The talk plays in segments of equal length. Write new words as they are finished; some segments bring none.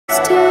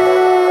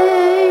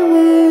stay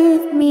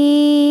with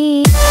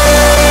me.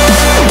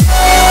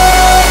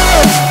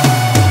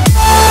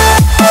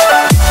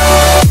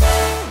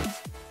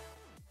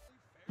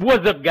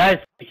 What's up, guys?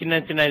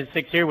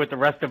 1996 here with the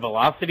rest of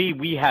Velocity.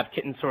 We have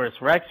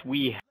Kittensaurus Rex,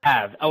 we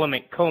have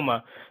Element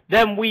Coma,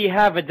 then we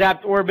have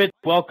Adapt Orbit.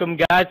 Welcome,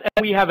 guys.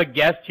 And we have a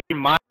guest here,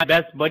 my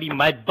best buddy,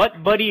 my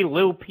butt buddy,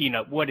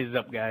 LilxPenut. What is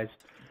up, guys?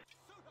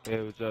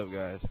 Hey, what's up,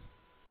 guys?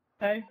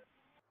 Hey.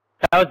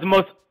 That was the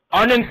most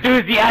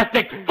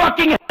unenthusiastic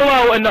fucking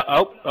hello in the—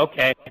 oh,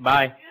 okay,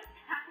 bye.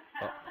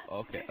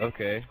 Oh,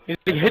 okay. He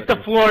hit the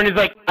floor and he's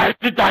like,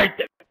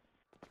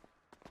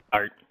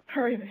 Art.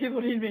 Hurry, people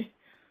need me.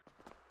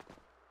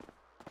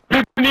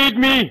 You need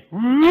me!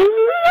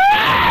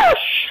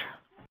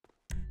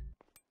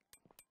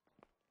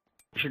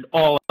 We should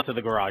all out to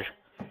the garage.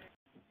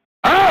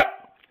 Ah!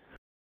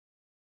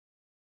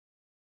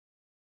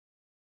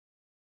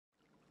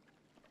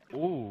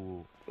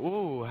 Ooh,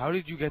 how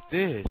did you get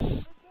this?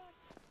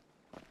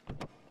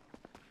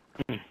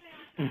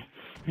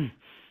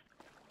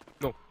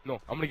 No,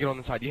 I'm gonna get on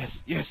the side. Yes.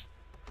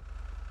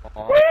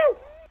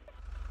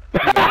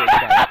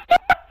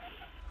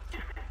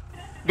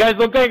 Guys,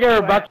 look like they're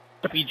about to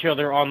f each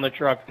other on the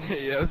truck.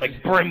 Yeah,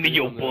 like, bring me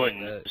your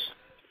buns.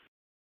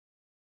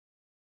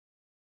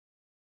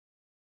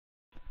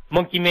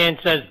 Monkey Man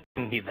says,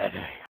 bring me that.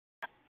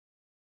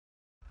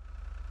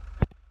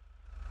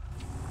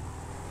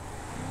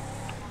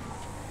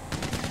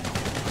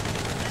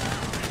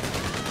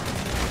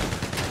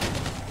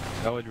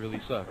 That would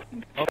really suck.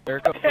 Oh, there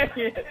it goes.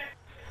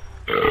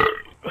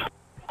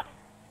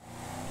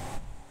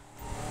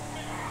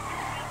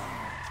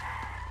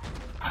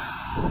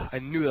 I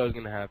knew that was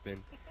gonna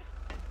happen.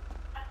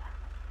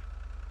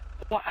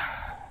 What?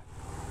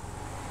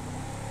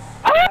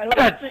 I love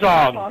that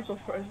song!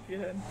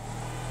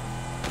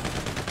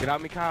 Get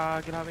out me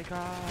car,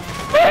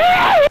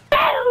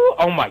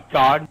 Oh my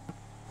god.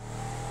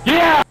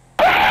 Yeah!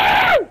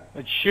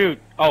 Let's shoot.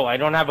 Oh, I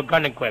don't have a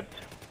gun equipped.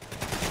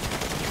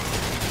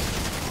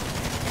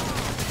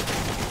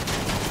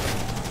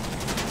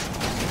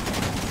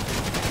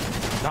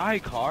 Die,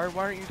 car,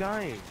 why aren't you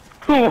dying?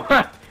 Oh!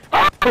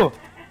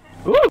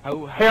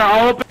 Here,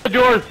 I'll open the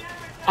doors.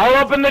 I'll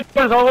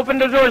open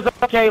the doors.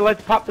 Okay,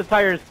 let's pop the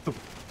tires.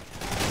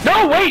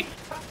 No, wait!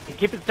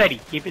 Keep it steady.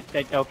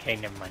 Okay,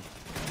 never mind.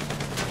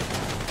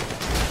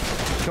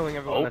 Just killing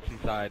everyone that's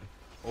inside.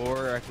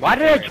 Or I can— why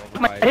did I drop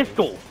my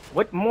pistol?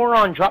 What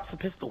moron drops a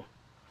pistol?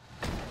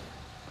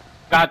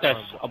 Got this.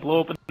 I'll blow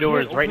open the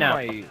doors right now.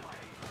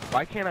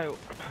 Why can't I—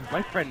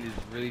 my friend is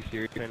really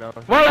serious right now.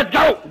 Well, let's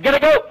go! Gotta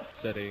go!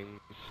 Settings.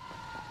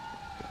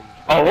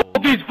 I'll roll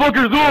these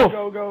fuckers off!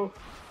 Go.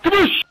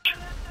 Kaboosh!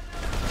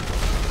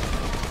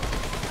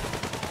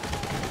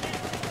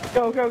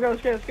 Go. Let's go.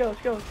 Let's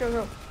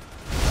do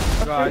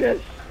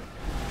this.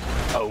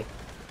 Oh.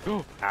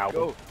 Go.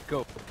 Ow.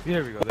 Go.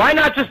 There we go. Why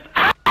not just—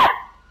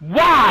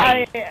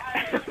 why?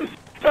 I'm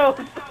so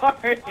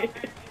sorry.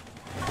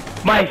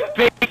 My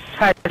face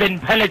has been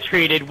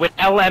penetrated with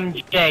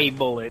LMJ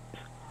bullets.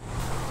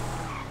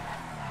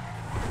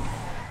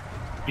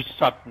 You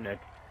suck, Nick.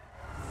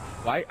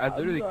 Why? I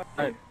literally—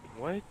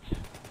 what?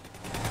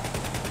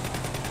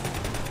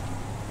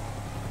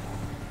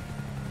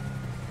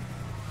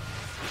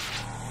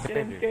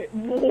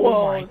 Whoa.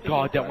 Oh my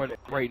god, that went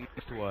right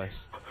next to us.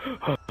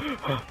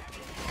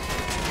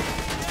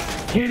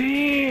 Get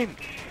in!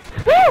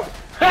 Woo!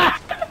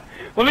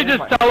 Let me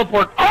just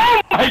teleport.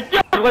 Oh my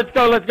god! Let's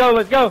go!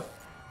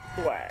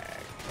 Swag.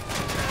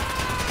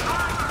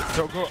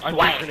 Go. I'm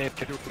gonna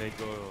go.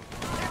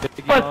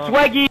 But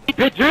swaggy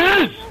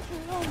bitches!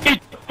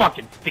 Eat the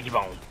fucking sticky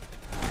bone.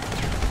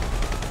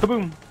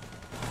 Kaboom.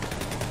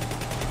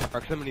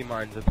 Proximity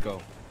mines, let's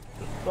go.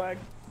 Swag.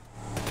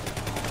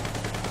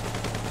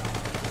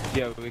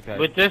 Yeah, we can.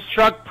 With this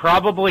truck,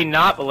 probably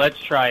not, but let's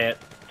try it.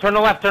 Turn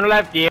to left.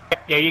 Yeah,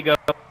 there you go.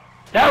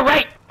 No,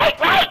 right! Okay,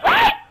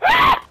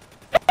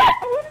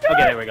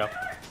 there we go.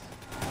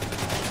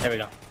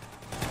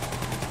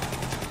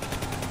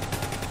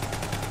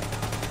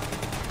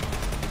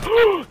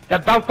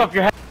 That bounced off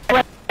your head.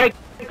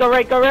 Go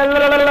right.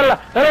 Uh-oh.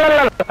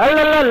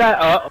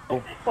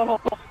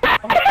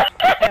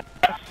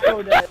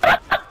 So dead.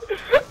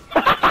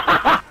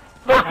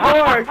 The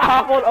car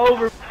toppled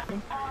over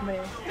me.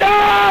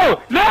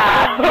 No!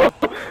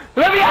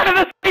 Let me out of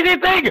this crazy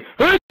thing!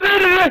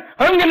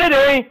 I'm gonna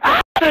die!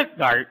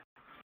 Start.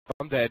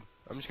 I'm dead.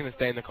 I'm just gonna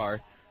stay in the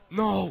car.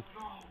 No!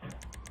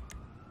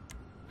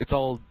 It's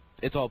all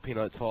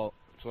Peanut's fault.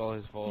 It's all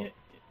his fault.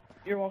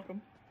 You're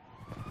welcome.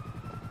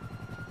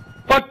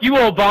 Fuck you,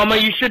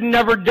 Obama. You should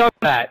never done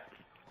that.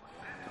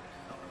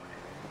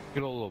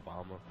 Good old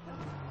Obama.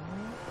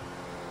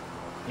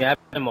 Yeah,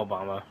 I'm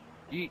Obama.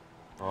 Eat.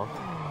 Huh?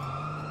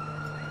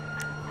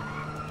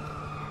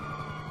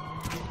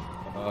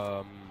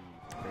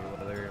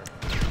 There.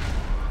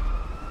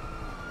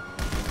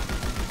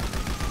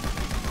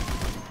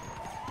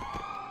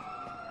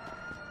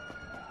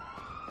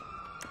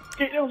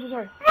 Okay, no, I'm so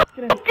sorry.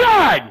 Get in. Oh,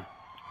 God!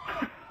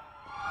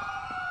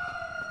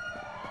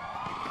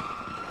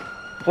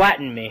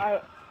 Flatten me.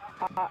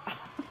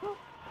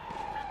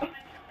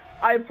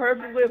 I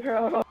perfectly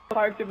parallel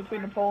parked in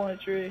between a pole and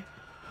a tree.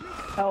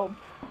 Help.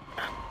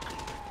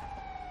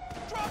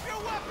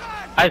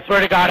 I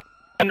swear to God, if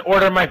I can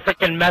order my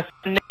freaking mess,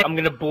 I'm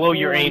gonna blow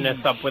your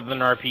anus up with an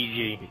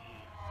RPG.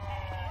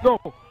 No!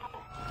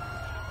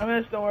 I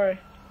missed, don't worry.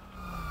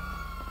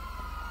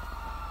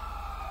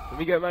 Let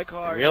me get my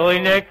car. Really,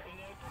 Nick?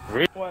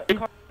 Really? What? My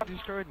car is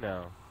destroyed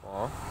now.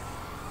 Aw.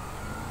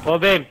 Well,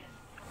 babe.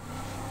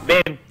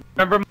 Babe,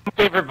 remember my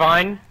favorite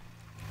Vine?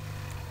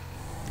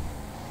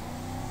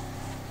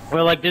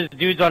 Where, like, this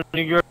dude's on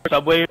New York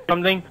subway or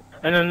something,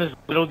 and then this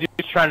little dude's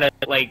trying to,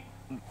 like,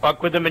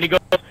 fuck with him, and he goes,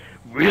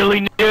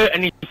 really, nigga?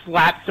 And he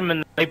slaps him,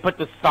 and they put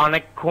the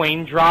Sonic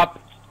coin drop,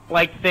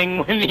 like, thing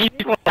when he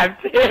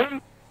slaps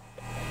him.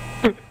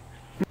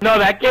 No,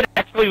 that kid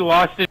actually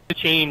lost his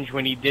change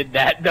when he did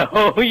that,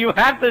 though. You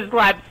have to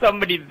slap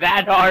somebody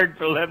that hard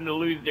for them to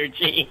lose their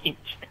change.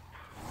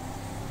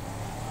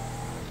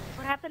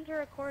 What happened to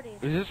recording?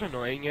 Is this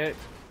annoying yet?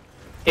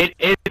 It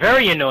is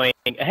very annoying.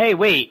 Hey,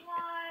 wait.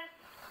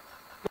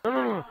 No,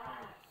 no, no.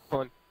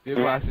 Hold on. Your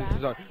glasses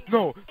is on.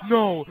 No,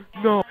 no,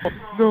 no,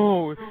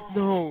 no,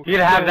 no. You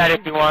can have that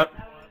if you want.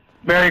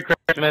 Merry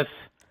Christmas.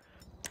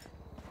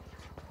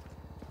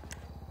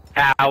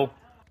 Ow.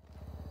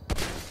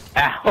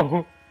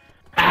 Ow.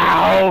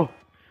 Ow.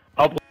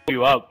 I'll blow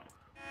you up.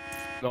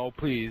 No,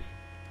 please.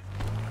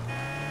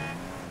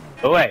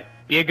 Go away.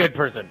 Be a good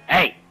person.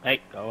 Hey.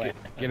 Hey, go away.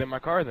 Get in my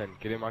car then.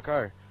 Get in my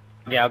car.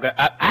 Yeah, I'll go.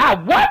 Ow,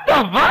 what the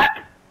fuck? Are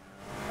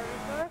we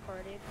still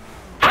recording?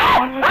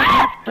 Why do I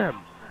have them?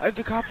 I have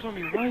the cops on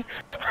me. What?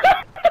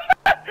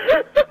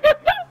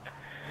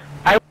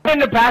 I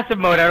went into passive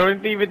mode. I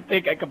don't even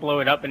think I could blow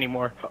it up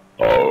anymore.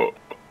 Oh,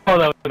 that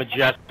was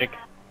majestic.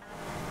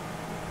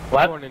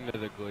 What? I'm going into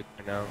the good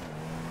now.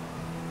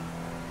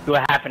 Do a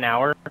half an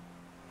hour?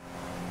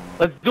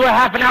 Let's do a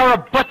half an hour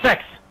of butt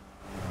sex!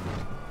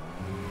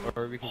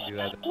 Or we can do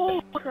that.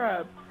 Holy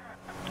crap.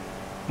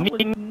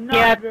 Meet me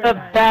at the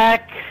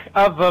back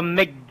of a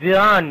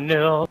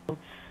McDonald's.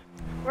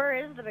 Where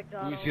is the Ooh,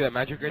 McDonald's? you see that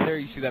magic right there?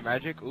 You see that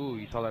magic? Ooh,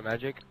 you saw that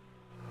magic?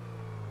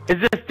 Is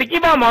the sticky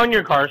bomb on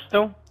your car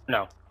still?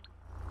 No.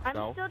 I'm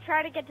No. still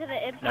trying to get to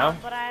the impound,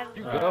 No? but I have...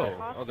 You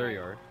go. Oh, there you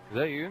are. Is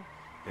that you?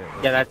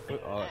 Yeah, that's...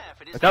 Oh,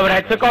 No, but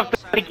I took off the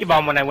sticky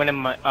bomb when I went in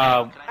my,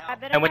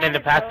 I went into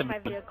passive.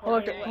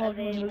 Look,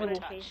 They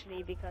wouldn't chase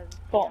me because...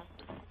 Fall.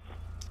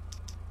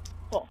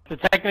 So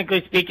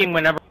technically speaking,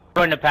 whenever I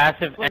go into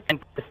passive and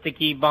put the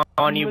sticky bomb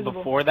on you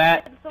before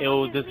that, And it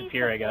will someone hit me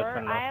disappear, I guess. I before.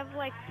 don't know. I have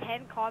like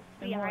 10 cops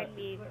behind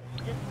me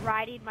just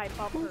riding my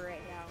bumper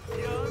right now.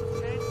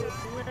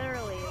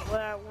 Literally,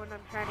 when I'm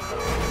trying to go...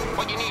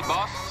 What you need,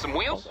 boss? Some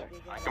wheels?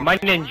 My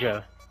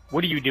ninja,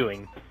 what are you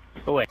doing?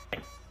 Go away.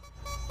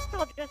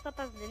 I'll dress up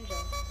as ninja.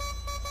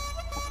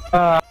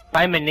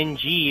 I'm a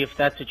ninja, if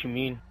that's what you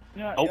mean.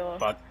 Not Oh, yellow.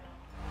 fuck.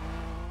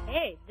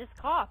 Hey, this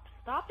cop,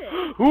 stop it.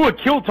 Ooh, a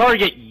kill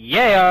target,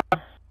 yeah!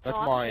 that's Oh,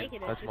 I'm mine.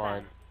 taking it. That's Too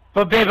mine.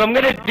 But babe, I'm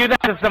gonna do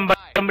that to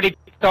somebody.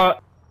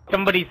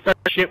 Somebody start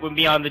shit with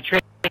me on the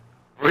train.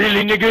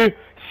 Really, nigga?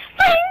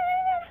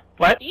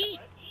 What?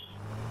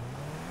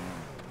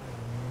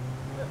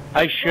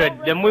 I should.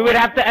 Then we would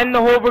have to end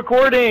the whole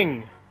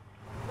recording.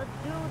 Let's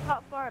do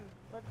top fun.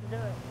 Let's do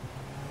it.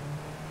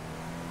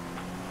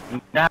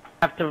 Not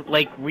have to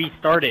like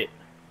restart it.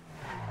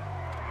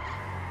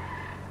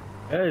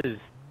 Because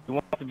you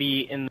want to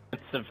be in the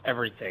midst of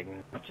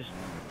everything, not just,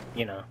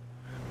 you know.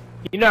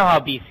 You know how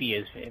BC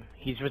is, babe.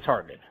 He's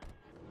retarded.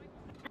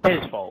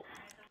 His fault.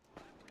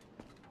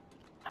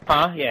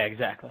 Huh? Yeah,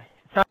 exactly.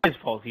 It's not his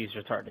fault he's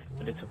retarded,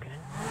 but it's okay.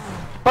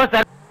 Plus,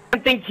 I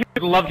don't think he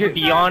would love to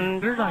be on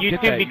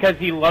YouTube because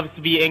he loves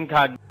to be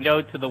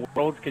incognito to the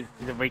world because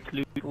he's a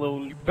recluse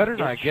little... You better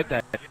not get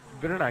that. You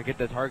better not get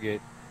that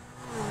target.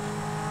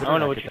 I don't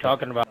know what you're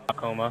talking about,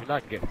 Coma.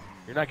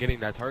 You're not getting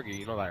that target.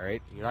 You know that,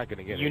 right? You're not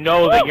gonna get it. You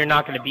know that you're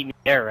not gonna beat me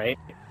there, right?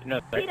 You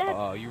know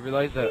that. You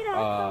realize that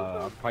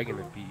I'm probably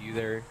gonna beat you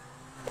there.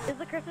 Is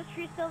the Christmas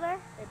tree still there?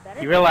 It better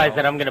You be. realize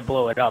that I'm gonna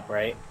blow it up,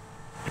 right?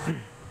 You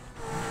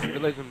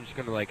realize I'm just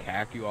gonna like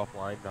hack you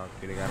offline? No, I'm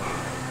kidding. I don't.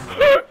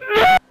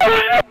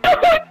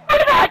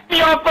 Hack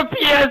me off a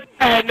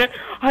PSN!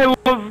 I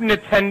love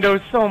Nintendo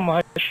so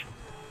much.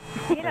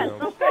 Peter,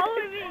 don't follow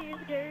me. You're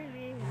scaring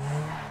me. I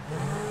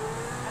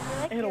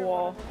feel like I hit a you're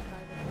wall. one of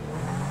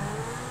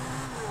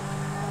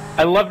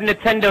the I love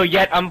Nintendo,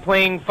 yet I'm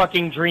playing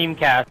fucking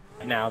Dreamcast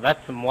now.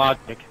 That's some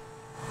logic.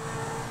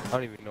 I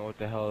don't even know what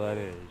the hell that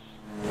is.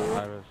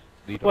 Honestly,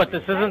 don't What,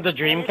 this even- isn't the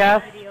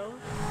Dreamcast?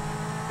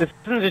 This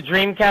isn't the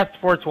Dreamcast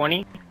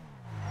 420?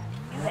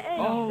 Hey,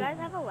 Oh. you guys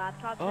have a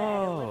laptop that Oh.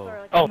 edit with or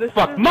like Oh, This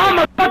fuck. is-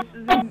 Mama, fuck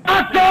this is the in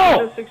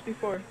console! the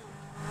 64.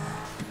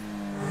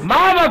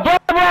 Mama,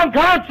 bought the wrong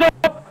console!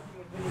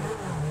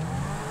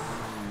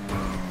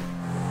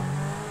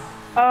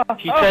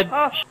 She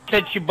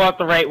said she bought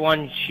the right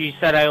one. She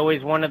said I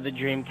always wanted the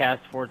Dreamcast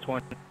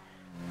 420.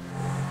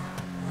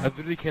 I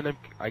literally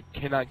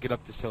cannot get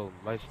up this hill.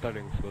 My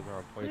stuttering skills are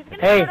on point. Who's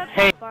gonna Hey, go to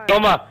hey, top bar?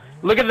 Toma,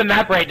 look at the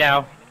map right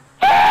now.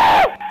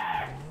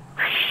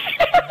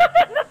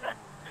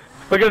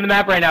 Look at the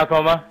map right now,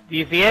 Coma. Do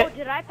you see Oh, it?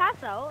 did I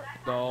pass out?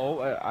 No,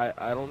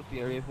 I don't see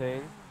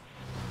anything.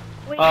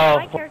 Wait, Oh,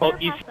 my character well,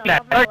 you've passed seen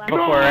out that on my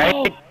before, left.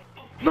 right?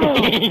 No!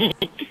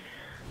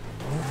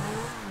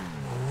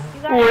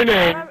 You guys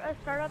Winning.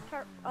 start up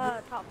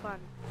top fun.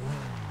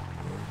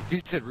 If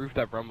you said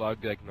rooftop rumble, I'd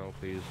be like, no,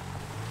 please.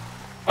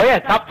 Oh yeah,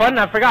 top fun.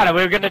 I forgot.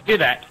 We were gonna do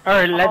that. All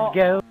right, let's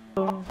go.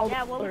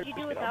 Yeah, what would you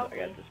do without I me?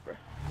 got this, bro.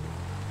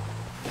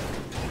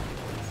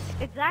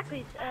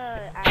 Exactly,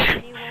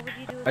 Anthony, what would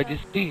you do without I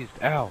just me?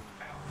 sneezed. Ow.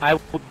 I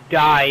will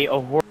die a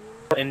horrible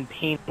and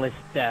painless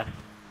death.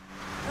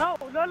 No,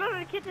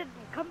 kitten,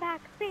 come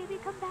back, baby,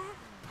 come back.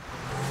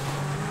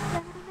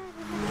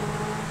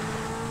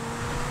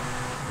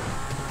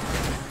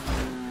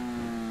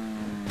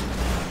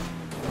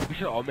 We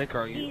should all make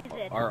our Ease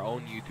it.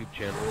 own YouTube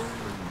channels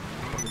for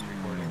this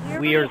recording.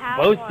 We are already have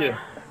supposed one. to.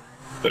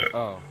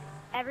 Oh.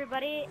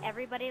 Everybody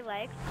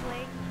likes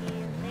playing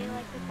keys. They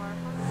like to farm.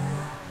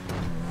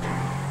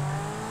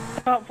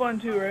 Top fun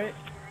too, right?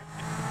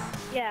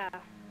 Yeah.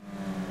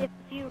 If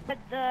you put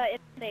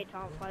it's a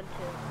Tom Fun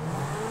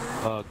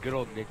too. Good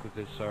old Nick with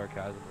his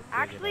sarcasm.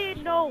 Actually,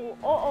 no.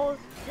 Oh,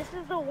 this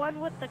is the one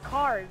with the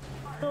cars.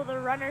 So the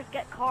runners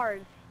get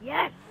cars.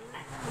 Yes.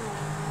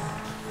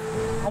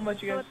 How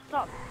much you So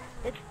guys?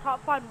 it's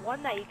top fun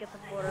 1 that you get the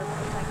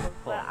motorcycles.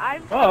 But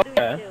I'm Oh, still doing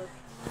okay. 2.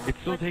 It's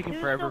still But taking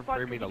two's forever so fun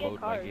for me to 'cause you get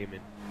load my cars. game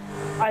in.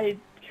 I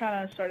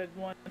kind of started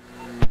one. Let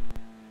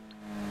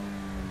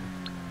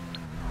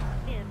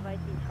me invite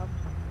these hubs.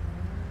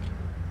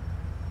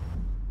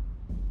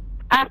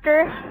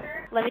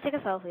 After, let me take a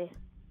selfie.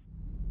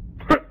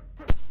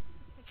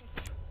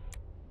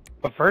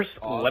 But first,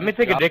 Oh, let me this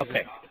take a dick job-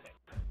 pic.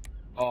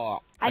 Oh,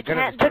 I gotta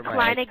can't restart my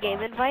decline a Xbox.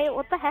 game invite.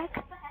 What the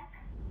heck?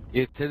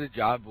 It said the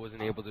job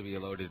wasn't able to be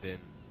loaded in.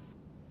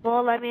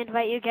 Well, let me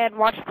invite you again.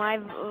 Watch my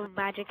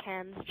magic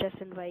hands. Just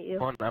invite you.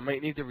 Hold on, I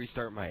might need to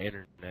restart my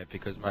internet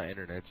because my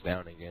internet's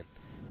down again.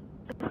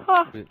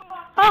 Oh,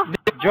 oh,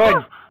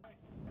 Join.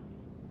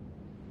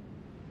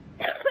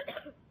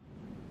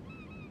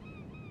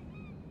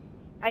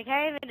 I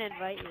can't even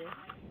invite you.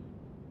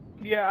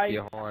 Yeah,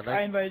 Yeah, hold on.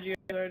 I invited you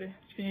guys already.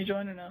 Can you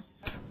join or no?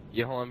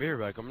 Yeah, hold on, be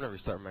right back. I'm gonna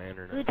restart my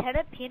internet.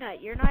 Lieutenant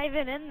Peanut, you're not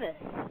even in this.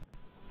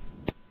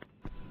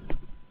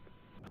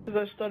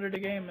 Because I started a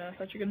game and I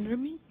thought you were gonna do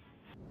me.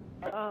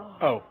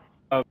 Oh.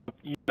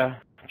 Yeah,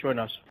 join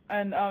us.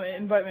 And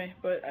invite me,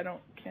 but I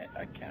can't.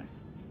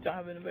 Don't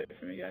have an invite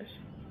from you guys.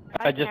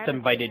 I just can't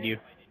invited invite you.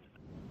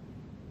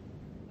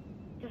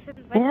 Just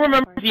invite Who me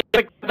remembers more. the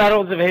epic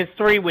battles of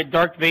history with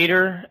Darth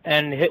Vader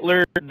and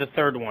Hitler, the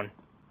third one?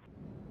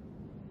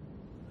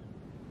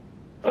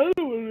 I don't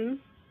know what it is.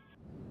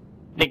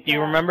 Nick, do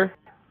you remember?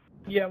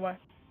 Yeah, why?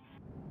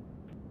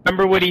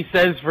 Remember what he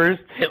says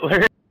first,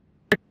 Hitler?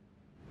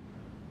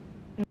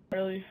 Not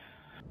really.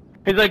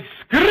 He's like,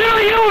 screw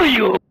you,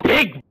 you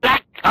big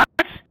black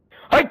cocks!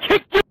 I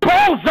kick your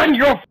balls on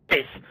your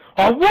face!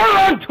 A war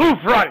on 2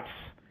 fronts!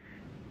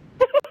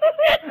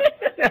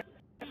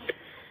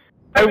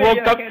 I woke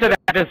up to that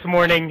this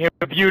morning. It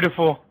was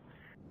beautiful.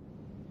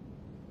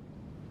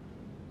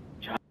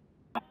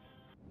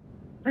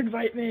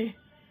 Invite me.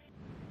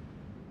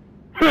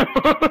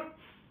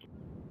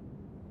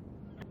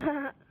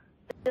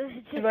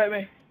 Invite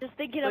me. Just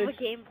thinking of a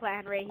game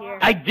plan right here.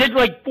 I did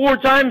like 4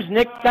 times,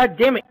 Nick. God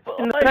damn it.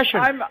 In the Like, session.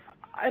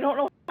 I don't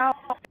know how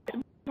it's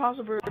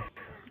possible.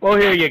 Well,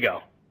 here you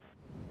go.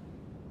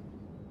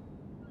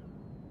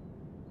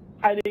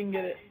 I didn't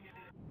get it.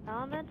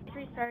 Elements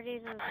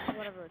restarting is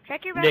whatever.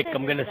 Check your Nick, messages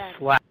I'm gonna then.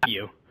 slap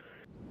you.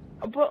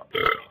 But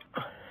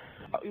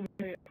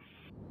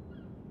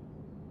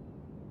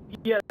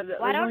yeah.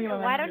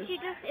 Why don't you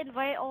just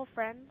invite all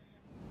friends?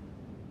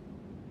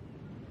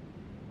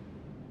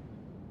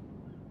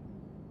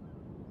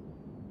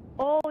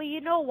 Oh, you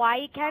know why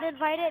you can't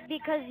invite it?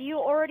 Because you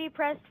already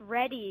pressed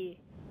ready.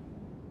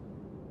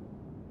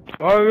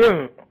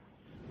 Oh,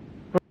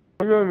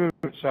 yeah.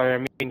 Sorry,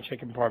 I'm eating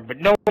chicken parm, but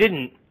no, I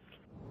didn't.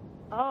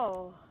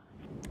 Oh.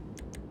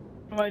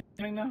 Am I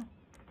doing now?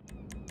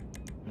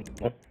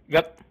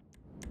 Yep.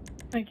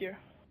 Thank you.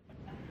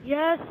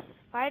 Yes,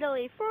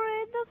 finally, for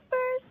the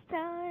first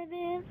time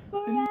in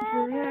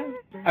forever.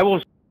 I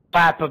will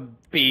slap a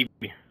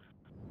baby.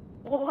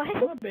 What?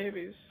 Oh,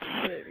 babies.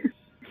 Babies.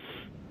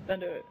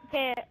 Don't do it.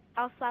 Okay,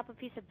 I'll slap a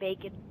piece of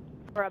bacon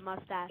for a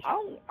mustache.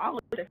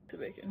 I'll check the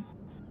bacon.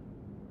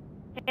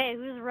 Okay,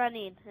 who's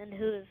running and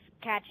who's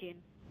catching?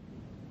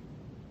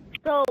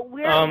 So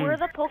we're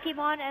the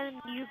Pokemon and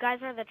you guys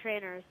are the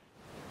trainers.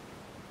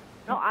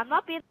 No, I'm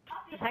not being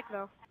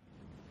techno.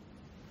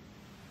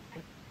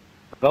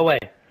 Go away.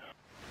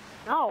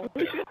 No.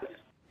 Go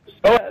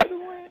Yeah,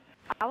 away.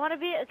 I want to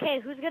be, okay,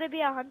 who's going to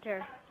be a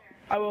hunter?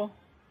 I will.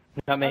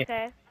 Not me.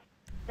 Okay.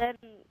 Then,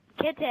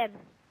 Kitten.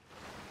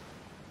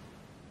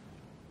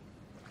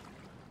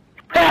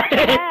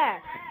 Yeah.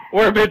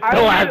 Orbit's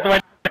the last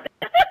one.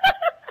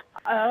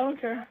 I don't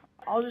care.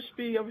 I'll just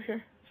be over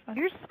here. It's fine.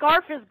 Your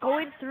scarf is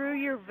going through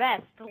your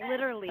vest,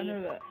 literally. I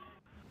know that.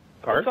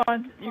 Card? It's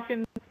fine. You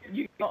can.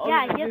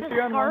 Yeah, he has a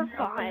scarf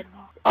on.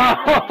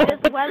 Oh.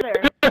 This weather.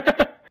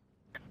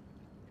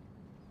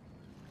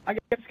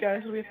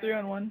 guys. We have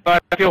 3-on-1. I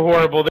feel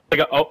horrible. Oh,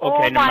 okay, oh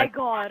never my mind.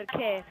 god,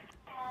 okay.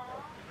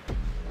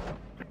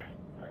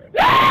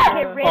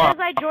 Okay, right as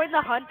I joined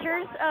the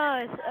hunters,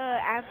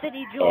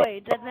 Anthony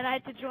joined, and then I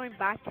had to join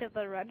back to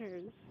the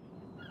runners.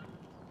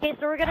 Okay,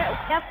 so we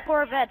have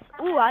 4 vets.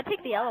 Ooh, I'll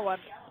take the yellow one.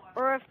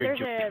 Or if there's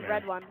a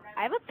red one.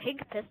 I have a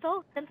pink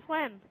pistol, then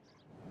swim.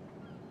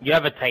 You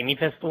have a tiny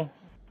pistol?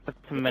 That's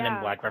a Men in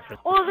Black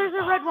reference. Oh, there's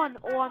a red one.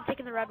 Oh, I'm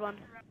taking the red one.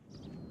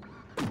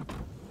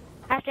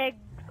 Hashtag,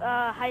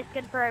 heist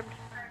confirmed.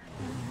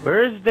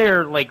 Where is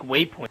their, like,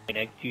 waypoint,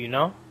 Nick? Do you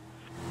know?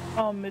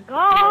 It's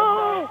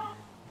Go!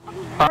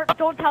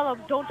 Don't tell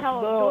him. Don't tell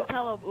him. Don't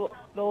tell him.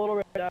 The little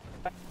red dot.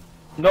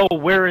 No,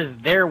 where is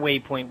their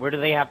waypoint? Where do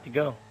they have to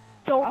go?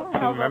 Don't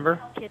tell remember?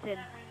 them, kitten.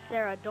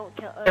 Sarah, don't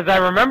tell. Because I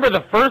remember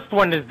the first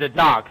one is the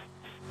docks.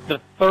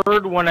 The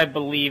third one, I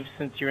believe,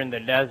 since you're in the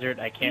desert,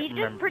 I can't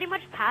remember. We just pretty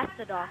much passed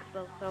the docks,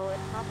 though, so it's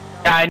not the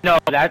docks. Yeah, I know.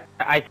 That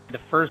I said the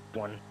first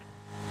one.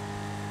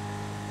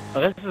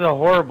 Oh, this is a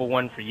horrible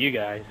one for you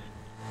guys.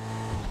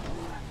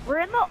 We're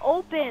in the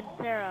open,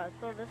 Sarah,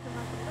 so this is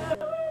not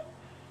good.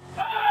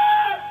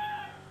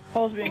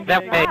 Paul's being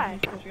That big. way.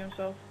 He's pushing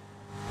himself.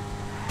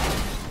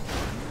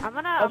 I'm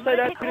gonna Outside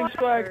that take shooting one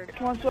swag. third.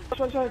 Come on,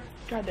 swag.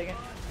 God dang it.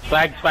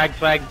 Swag, swag,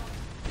 swag.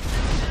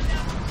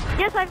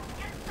 Yes,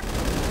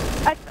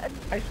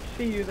 I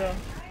see you though.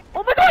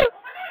 oh my god!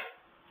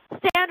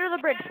 Stay under the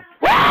bridge.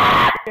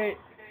 Okay,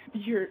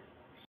 you're.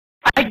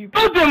 I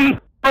killed him!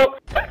 Oh.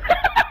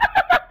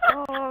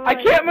 Oh I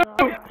can't my move!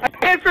 God. I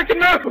can't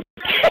freaking move!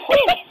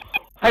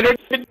 I don't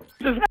think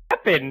this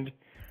happened.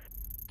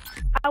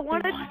 I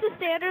wanted to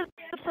stay under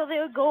so they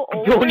would go I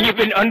over. don't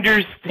even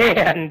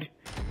understand.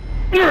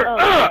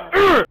 Oh,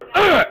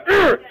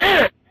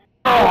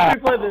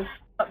 Let's replay this.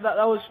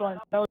 That was fun.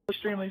 That was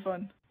extremely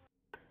fun.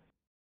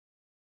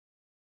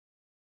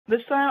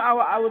 This time,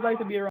 I would like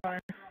to be a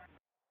runner.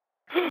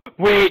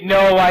 Wait,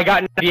 no, I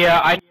got an idea.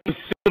 I know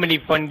so many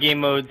fun game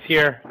modes.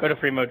 Here, go to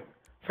free mode.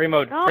 Free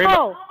mode. No. Free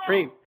mode.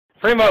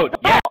 Free mode.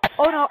 No. Yes.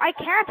 Oh no, I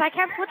can't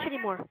switch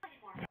anymore.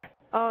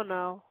 Oh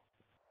no.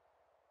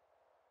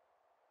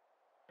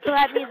 So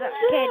that means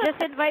okay,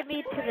 just invite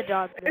me to the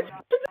dog room.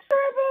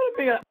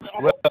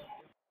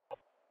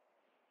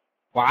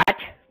 What?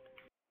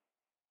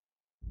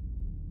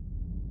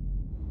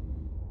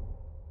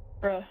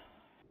 Bruh.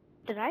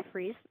 Did I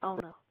freeze? Oh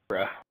no.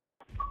 Bruh.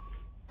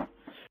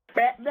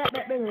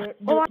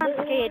 Hold on,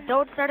 okay,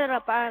 don't start it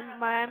up.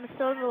 I'm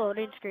still in the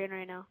loading screen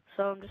right now,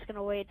 so I'm just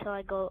gonna wait till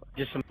I go.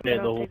 Just invited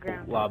the whole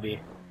ground. lobby.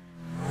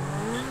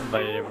 Just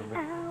invited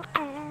everybody.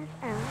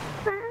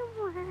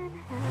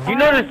 You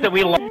notice that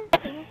we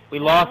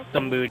lost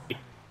some booty.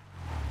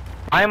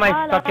 Why am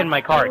I stuck in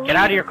my car? Get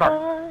out of your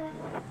car.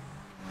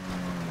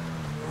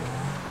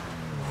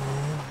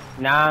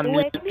 Now I'm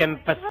looking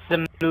for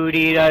some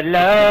booty to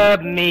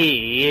love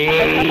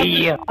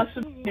me.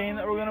 Awesome game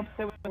that we're gonna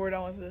play when we're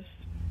done with this.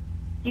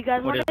 You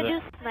guys What want to is do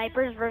it?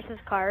 snipers versus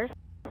cars?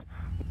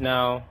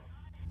 No.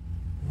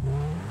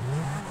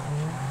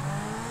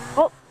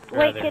 Oh, wait,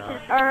 Rather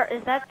kitten,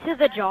 is that to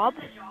the job?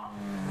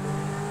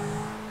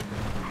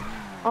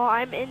 Oh,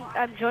 I'm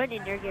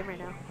joining your game right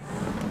now.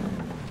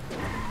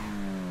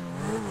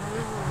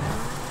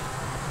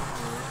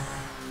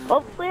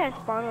 Hopefully I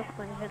spawn with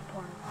my hit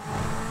point.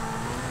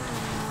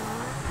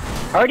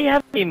 I already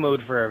have game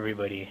mode for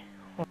everybody.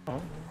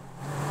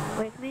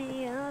 Wake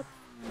me up.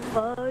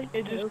 Boy.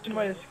 It just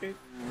invite escape.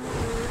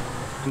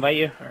 Invite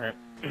you? Alright.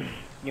 Give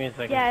me a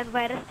second. Yeah,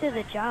 invite us to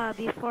the job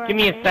before Give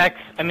me a sec.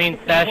 I mean,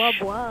 sesh.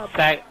 Wub.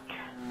 Sec.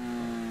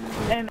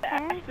 And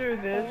after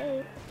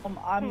this, I'm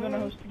gonna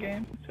host the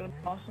game. It's gonna be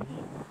awesome.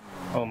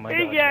 Oh my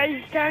Hey god.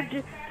 guys,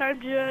 time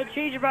to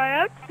change my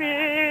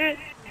outfit.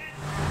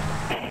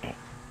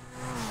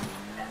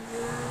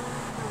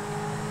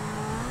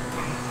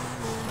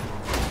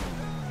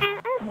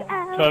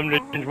 Time to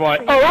change my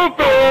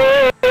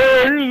outfit.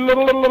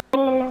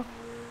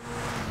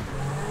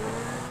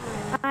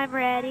 I'm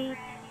ready.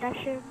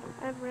 Russian,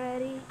 I'm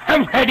ready.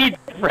 I'm ready to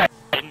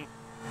freshen.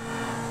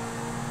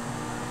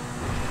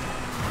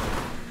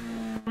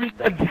 Who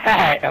said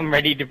that? I'm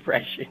ready to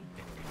freshen.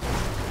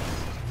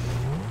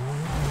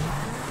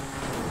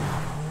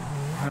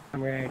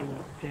 I'm ready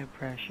to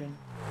freshen.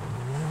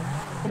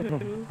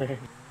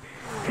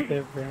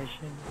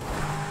 Depression.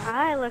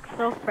 I look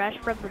so fresh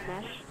from the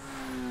mesh.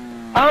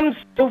 I'm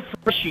so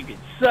fresh you can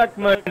suck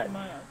my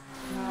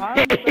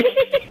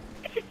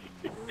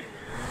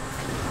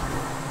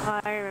Oh,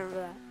 I remember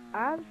that.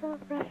 I'm so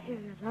fresh.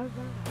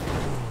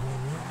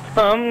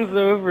 I'm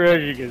so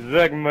fresh you can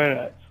suck my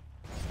nuts.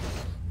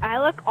 I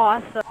look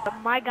awesome.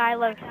 My guy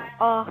looks,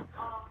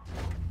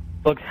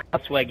 Looks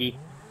swaggy.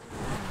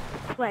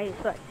 swag.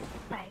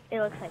 It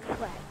looks like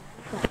swag.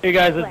 Hey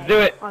guys, let's do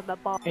it. On the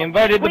ball. I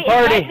invited the Wait,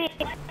 party. invite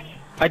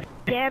me.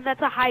 Damn,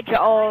 that's a Hydra.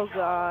 Oh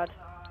god.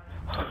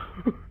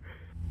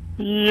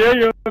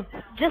 Yeah.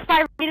 Just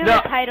by reading No.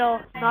 the title.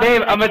 Not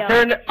Dave, the I'm video.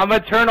 gonna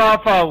turn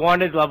off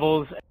wanted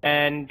levels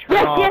and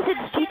turn off. Yes,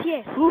 it's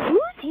GTA.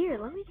 Who's here?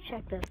 Let me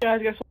check this.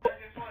 Guys, guess what?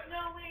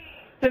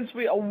 Since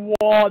we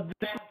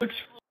this looks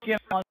fucking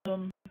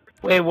awesome.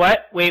 Wait,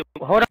 what? Wait,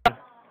 hold on.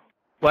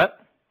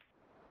 What?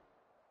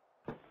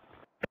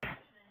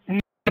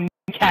 Nick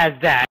has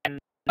that.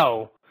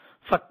 No.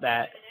 Fuck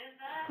that.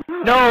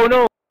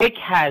 No, Nick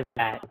has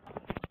that.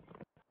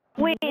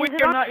 Wait, is it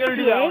We're on not gonna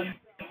do that one.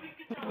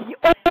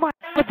 Oh my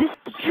god, this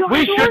is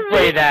We should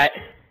play that.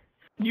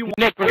 You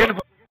Nick, we're gonna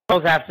play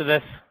those after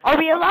this. Are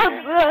we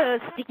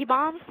allowed sticky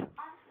bombs?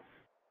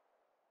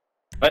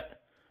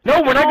 What?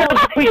 No, we're not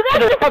gonna play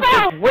the fuck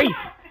this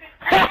race.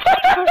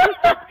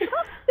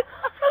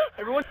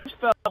 Everyone just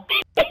fell.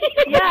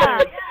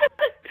 Yeah.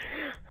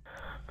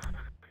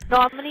 No,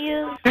 I'm gonna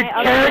use my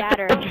other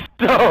ladder.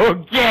 So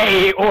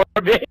gay,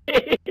 Orbit.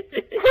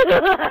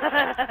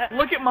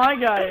 Look at my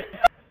guy.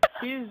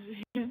 He's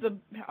the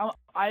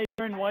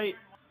iron white.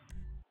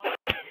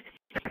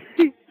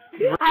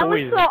 I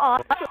was so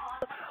awesome.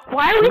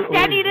 Why are we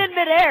standing in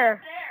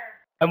midair?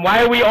 And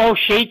why are we all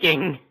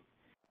shaking?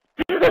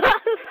 It's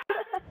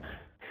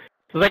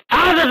like,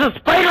 there's a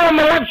spider on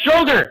my left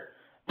shoulder!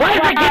 Why is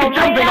that kid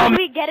jumping on me?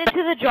 We get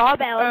into the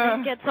job,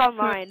 Alan gets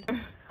online.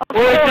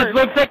 Well, it just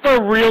looks like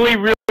we're really,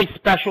 really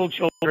special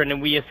children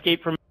and we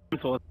escape from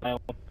mental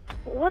asylum.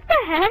 What the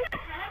heck?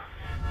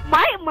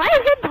 My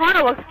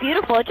Zentana looks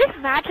beautiful. It just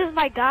matches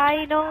my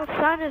guy, you know,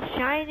 sun is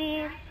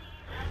shining.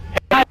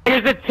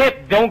 Here's a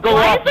tip, don't go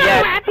off yet. Why is there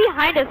a ramp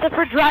behind us if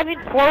we're driving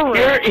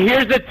forward?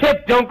 Here's a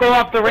tip, don't go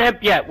off the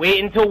ramp yet.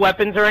 Wait until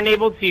weapons are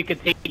enabled so you can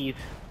take these.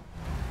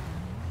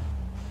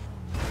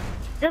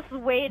 Just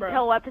wait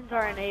until weapons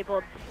are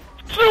enabled.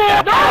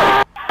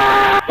 No!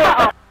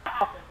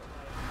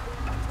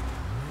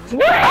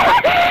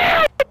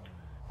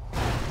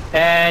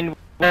 And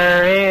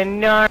we're in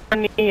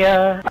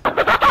Narnia.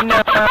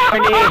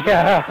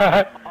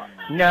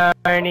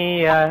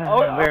 Narnia.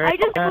 Oh, I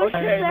just pushed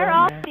there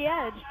off the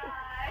edge.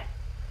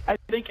 I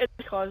think it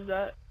caused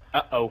that.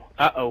 Uh-oh.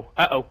 Oh,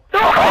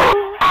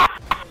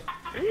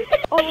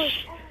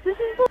 this is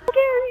so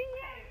scary.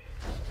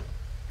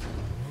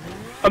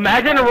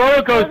 Imagine a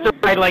roller coaster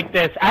ride like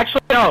this.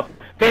 Actually, no.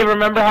 Babe,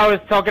 remember how I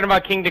was talking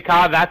about King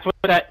Dakar? That's what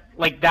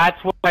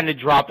that's what kind of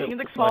dropped it. King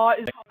Dakar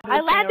is. I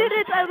landed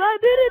it.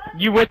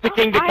 You went to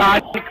King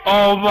Dakar?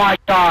 Oh my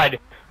god.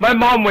 My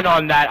mom went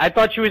on that. I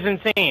thought she was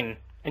insane.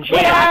 And she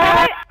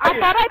I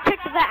thought I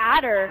picked the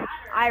adder.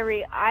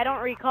 I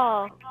don't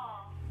recall.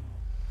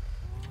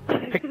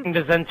 Picking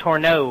the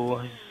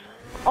Zentornos.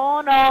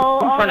 Oh no,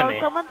 front of me.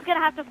 Someone's gonna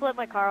have to flip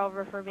my car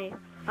over for me.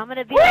 I'm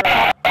gonna be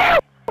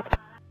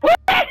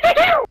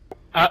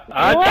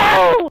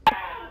Whoa!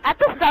 At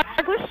the start,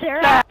 I was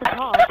sharing at the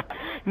top.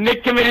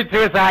 Nick committed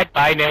suicide.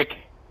 Bye, Nick.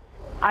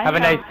 Have a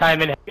nice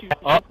time in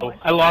Uh-oh,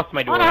 I lost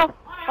my door. Oh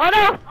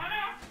no!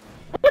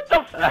 What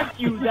the fuck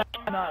you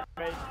not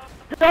right?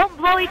 Don't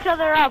blow each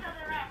other up.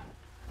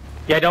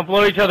 Yeah, don't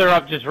blow each other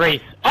up, just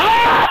race.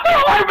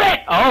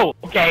 Oh,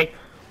 okay.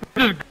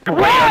 Just go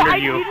right under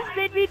you. You just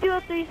made me do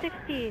a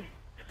 360.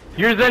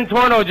 Your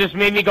Zentorno just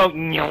made me go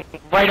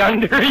right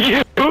under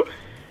you.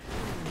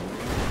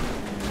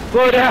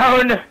 Slow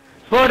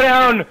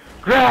down,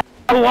 grab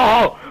the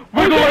wall.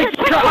 We're going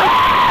to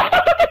try.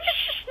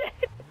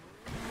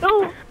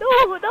 No,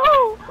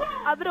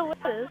 I'm gonna win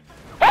this.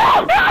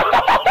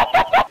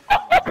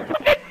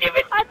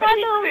 I thought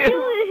no,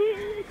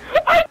 really.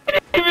 I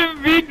didn't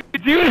even mean to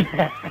do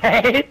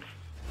that.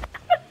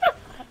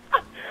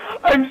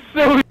 I'm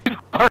so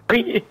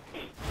sorry.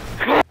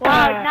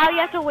 Wow, now you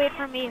have to wait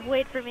for me.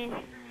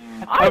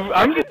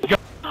 I'm just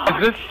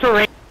going. This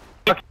terrain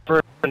sucks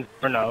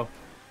for now.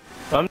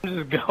 So I'm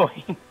just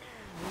going.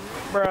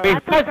 Bro. Wait,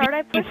 At the start,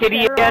 I pushed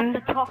titty arrow again?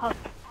 off the top.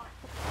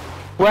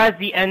 Who has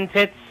the end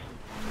tits?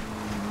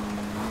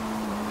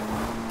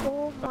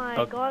 Oh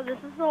my god, this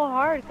is so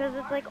hard because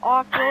it's like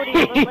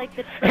off-roading, but like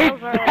the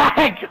trails are.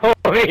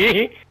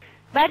 Exactly.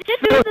 Imagine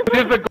doing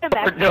this with Difficult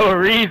for BMXs. no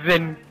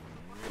reason.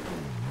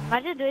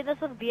 Imagine doing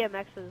this with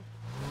BMXs.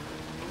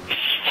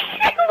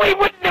 We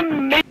wouldn't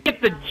even make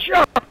it the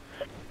jump.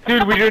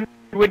 Dude,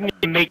 wouldn't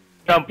even make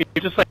the jump. You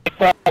just like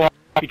fall off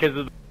because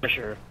of the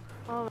pressure.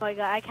 Oh my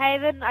god, I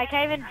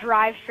can't even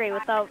drive straight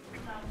without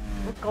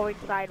going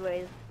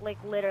sideways. Like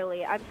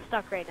literally, I'm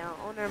stuck right now.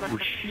 Oh never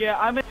mind. Yeah,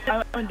 I'm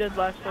in dead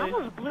last place. I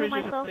almost blew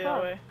myself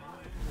up.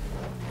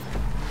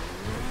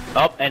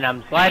 Oh, and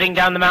I'm sliding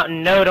down the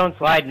mountain. No, don't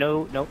slide.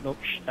 No,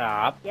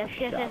 stop. Yes.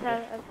 Stop.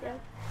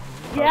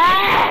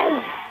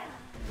 Yes!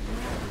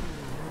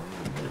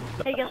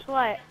 Hey, guess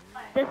what?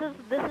 This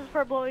is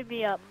for blowing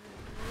me up.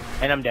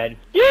 And I'm dead.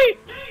 Yay!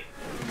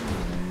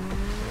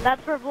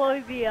 That's for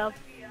blowing me up.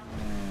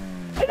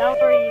 That was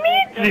for you.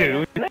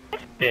 Dude, an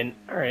accident.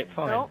 Alright,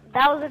 fine. No,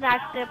 that was an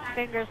accident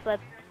finger slip.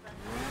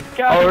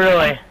 Oh,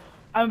 really?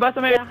 I'm about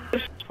to make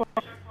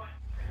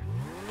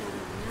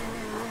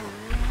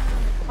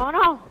Oh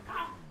no!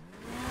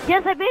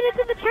 Yes, I made it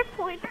to the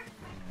checkpoint!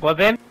 Well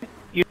then,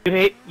 you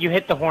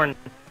hit the horn.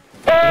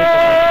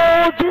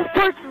 Oh, this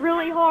part's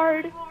really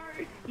hard!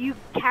 You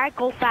can't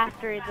go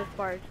faster in this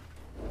part.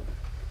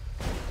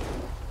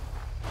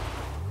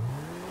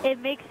 It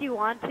makes you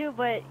want to,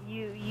 but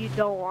you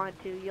don't want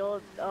to.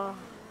 You'll,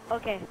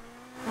 okay.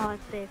 No, I'm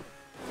safe.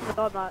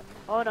 No, I'm not.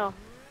 Oh no.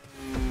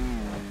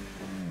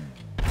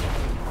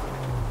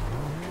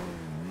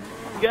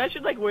 You guys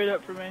should like wait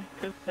up for me.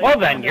 Cause, like, Well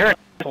then, you're an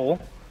asshole.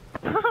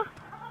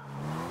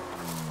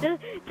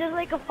 just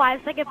like a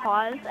 5-second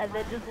pause, and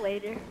then just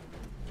later.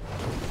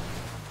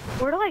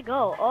 Where do I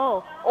go?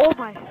 Oh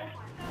my.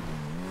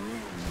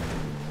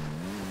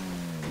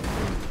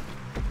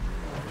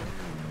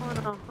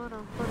 Oh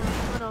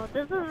no.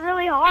 This is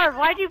really hard.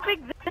 Why'd you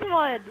pick this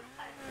one?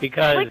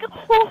 Because... Like,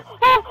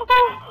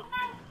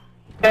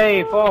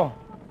 Hey, fall.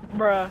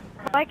 Bruh.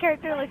 My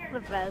character looks the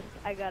best,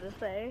 I gotta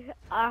say.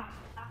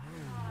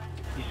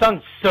 You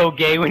sound so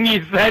gay when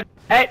you said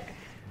that.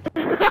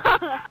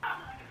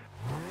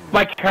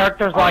 My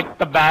character's like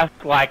the best,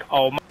 like,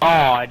 oh my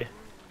god.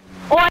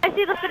 Oh, I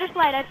see the finish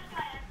line.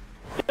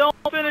 Don't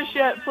finish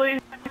yet,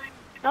 please.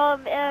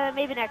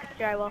 Maybe next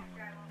year I will.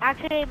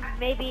 Actually,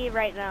 maybe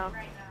right now.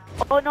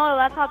 Oh no,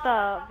 that's not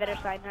the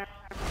finish line.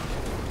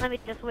 Let me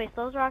just waste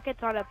those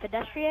rockets on a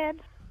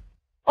pedestrian.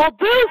 Oh,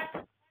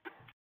 boost!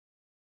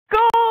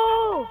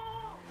 Go!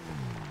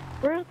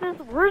 Where's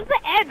the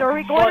end? Are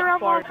we going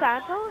around Los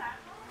Santos?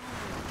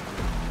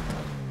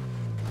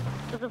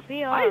 There's a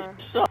VR.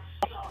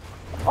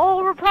 Oh,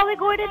 we're probably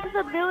going into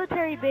the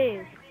military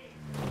base.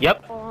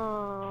 Yep.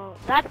 Oh,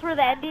 that's where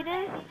the ending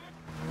is?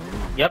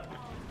 Yep.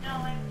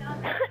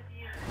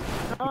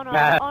 Oh no,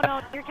 oh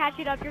no, you're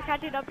catching up.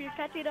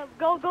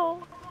 Go.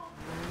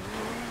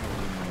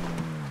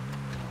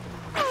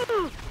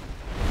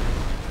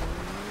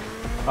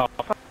 Oh,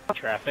 fuck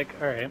traffic,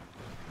 alright.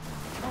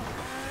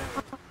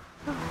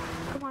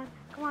 Come on.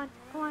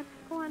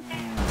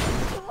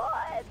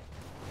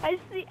 I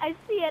see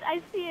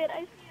it.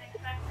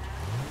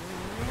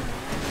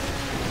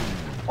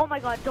 Oh my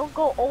god, don't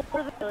go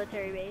over the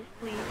military base,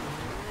 please.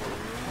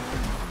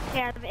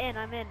 Okay,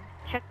 I'm in.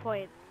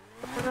 Checkpoint.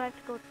 Where do I have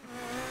to go?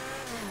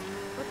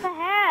 What the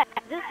heck?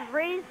 This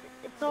race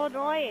is so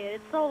annoying.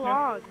 It's so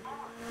long.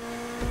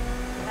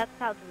 That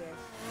sounds weird.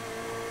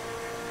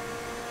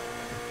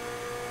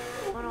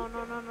 Oh no.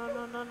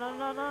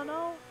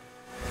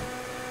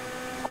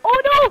 Oh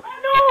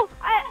no!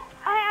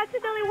 I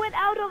accidentally went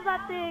out of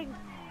that thing.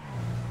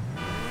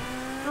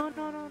 No.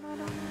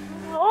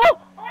 Oh!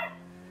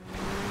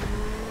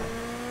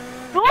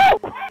 No!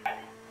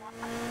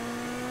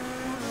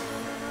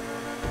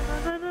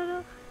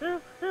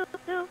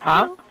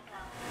 Huh?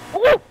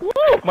 Oh!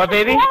 What,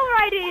 baby? Wall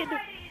riding!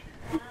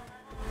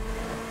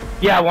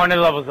 Yeah, one of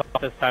the levels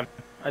off this time.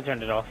 I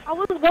turned it off. I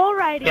was wall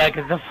riding. Yeah,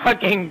 because the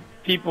fucking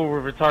people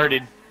were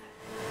retarded.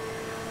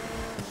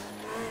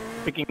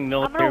 Freaking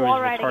military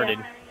was retarded.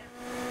 Again.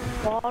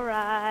 Wall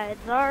rides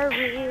are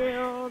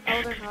real.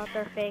 No, they're not.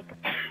 They're fake.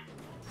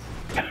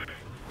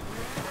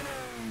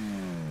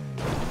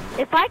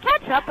 If I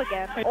catch up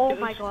again, oh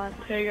my god.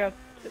 Here you go.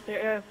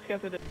 Here,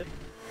 to this.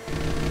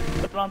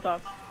 Put it on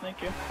top.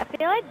 Thank you. I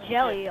feel like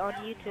jelly on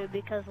YouTube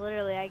because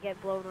literally I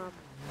get blown up.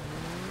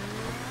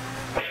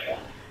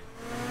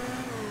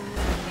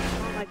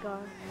 Oh my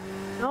god.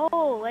 No,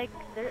 like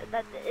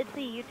it's a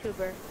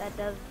YouTuber that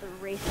does the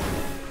racing.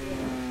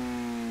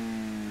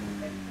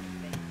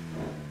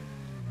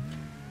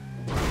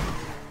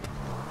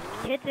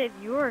 Kitten,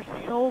 you are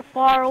so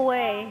far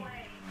away.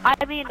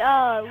 I mean,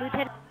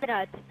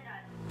 LilxPenut.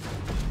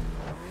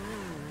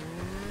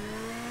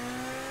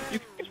 You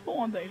can just pull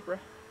on things, bro.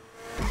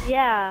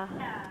 Yeah.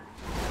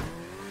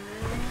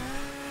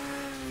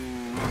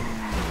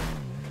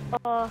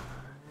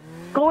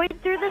 Going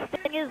through this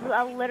thing is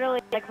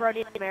literally like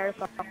running a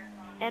marathon.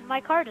 And my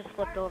car just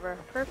flipped over.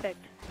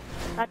 Perfect.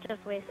 Not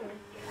just wasted.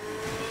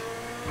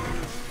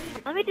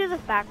 Let me do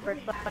this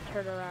backwards so I can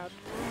turn around.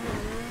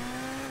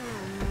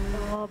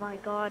 Oh my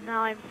god,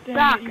 now I'm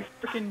stuck. You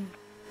freaking,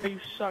 you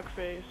suck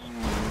face.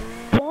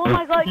 Oh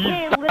my god,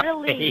 okay,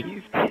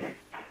 literally.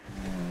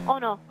 Oh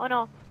no.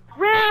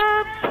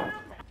 Ramp!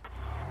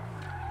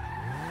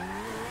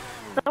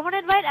 Someone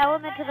invite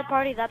Element to the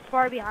party, that's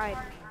far behind.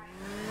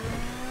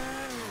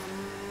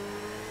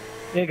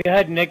 Yeah, go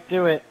ahead, Nick,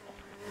 do it.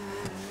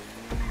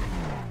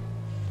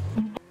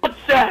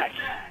 What's that?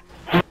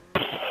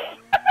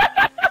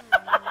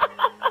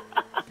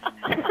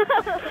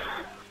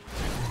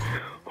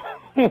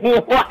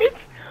 What?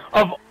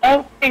 Of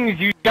all things,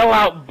 you yell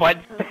out butt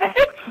sex?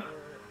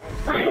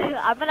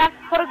 I'm gonna have to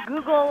go to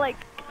Google, I'm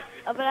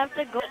gonna have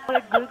to go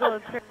to Google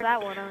and search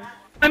that one on.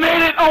 I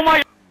made it! Oh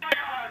my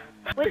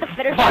god! Wait, the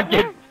fitter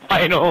Fucking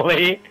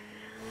finally!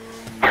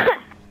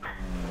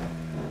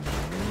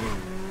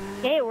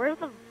 Okay, where's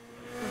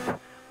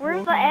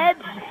the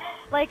edge?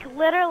 Like,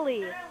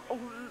 literally.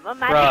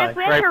 Imagine Bruh, if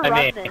we had to right by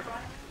run me. this.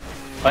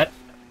 What?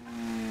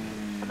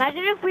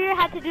 Imagine if we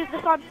had to do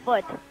this on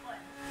foot.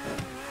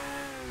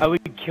 I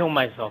would kill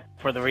myself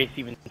before the race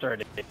even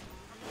started.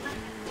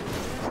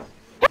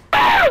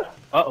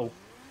 Uh-oh.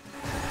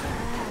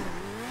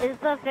 Is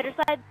the fitter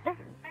side there?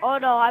 Oh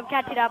no, I'm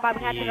catching up, I'm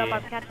catching up.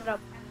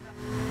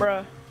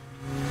 Bruh.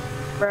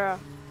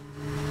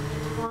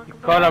 You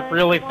caught up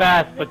really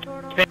fast, but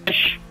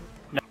finish.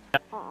 No.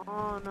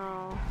 Oh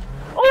no.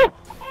 Oh!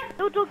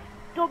 No, don't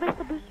miss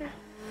the boosters.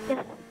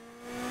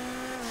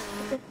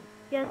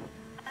 Yes.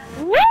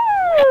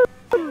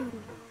 Woo!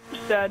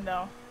 Sad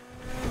now.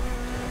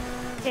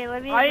 Okay,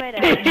 let me invite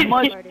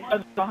everyone. I'm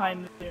much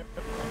behind you.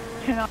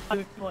 Cannot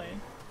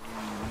explain.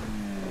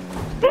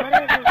 He's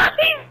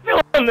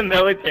still on the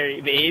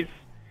military base.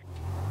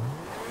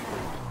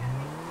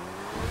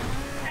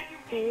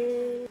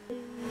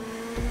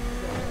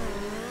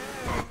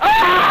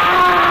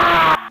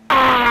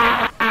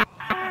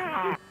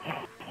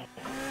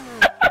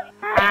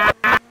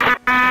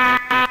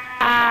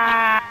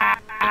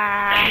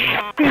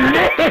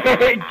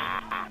 Nick!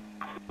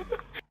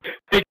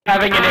 Nick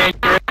having an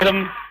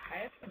aneurysm.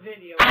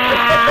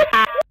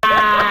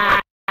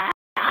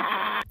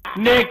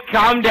 Nick,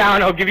 calm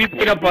down. I'll give you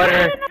peanut butter.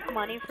 I don't have enough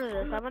money for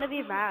this. I'm gonna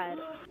be mad.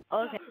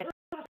 Okay.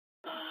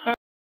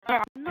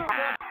 No.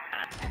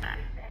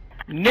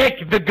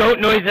 Nick, the goat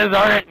noises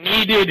aren't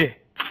needed.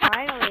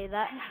 Finally,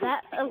 that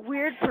a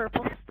weird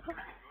purple stuff.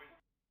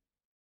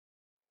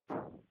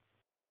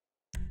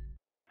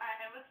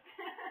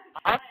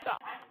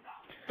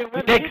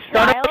 Nick,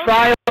 start up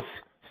trials.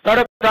 Start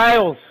up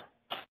trials.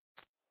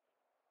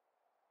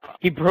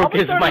 He broke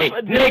his mic.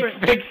 Nick,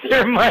 fix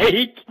your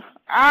mic.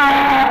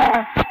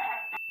 Ah!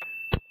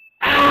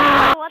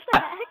 Ah! What the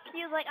heck?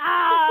 He was like,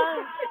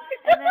 ah!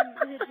 And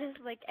then it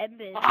just like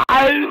ended.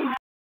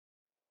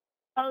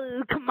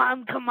 Oh, come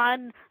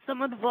on.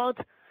 Someone vote.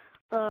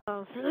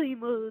 Silly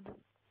mood.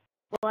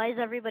 Why is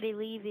everybody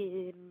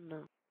leaving?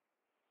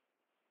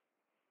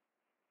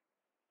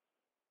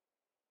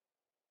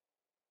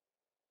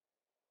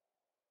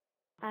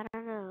 I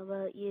don't know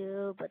about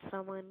you, but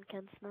someone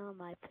can smell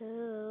my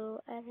poo.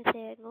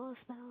 Everything will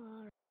smell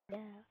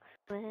alright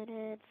when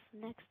it's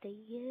next to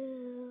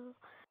you.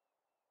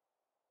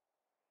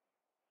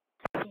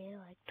 I feel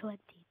like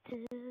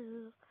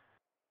 22.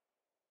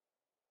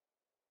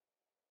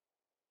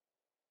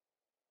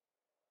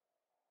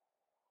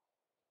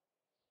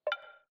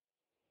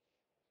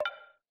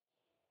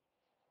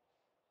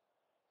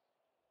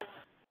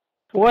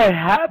 What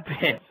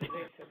happened?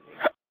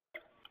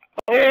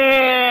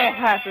 It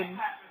happened.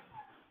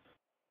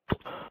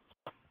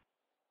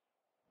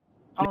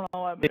 I don't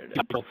know what I better do.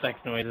 Couple sex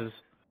noises.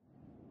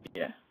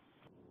 Yeah.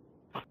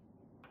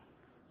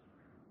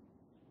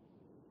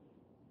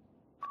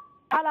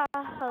 Hola,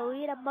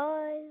 hoita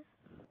boys.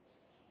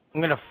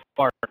 I'm gonna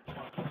fart.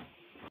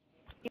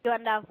 You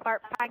want to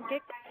fart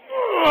pancake?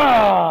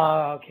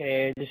 Oh,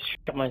 okay, just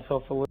shut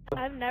myself a little.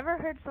 I've never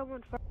heard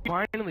someone fart.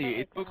 Finally,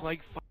 it took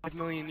like 5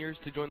 million years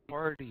to join the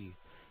party.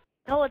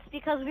 No, it's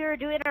because we were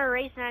doing our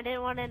race and I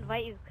didn't want to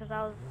invite you because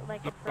I was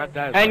like in first.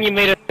 And you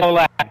made us so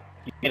lag.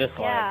 You made us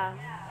lag. Yeah.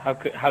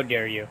 How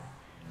dare you?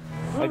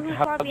 Who's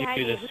How far could you behind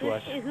do this you? to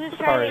us? Who's As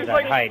far trying as to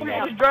that hide, I'm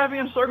Nick. driving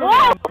in circles.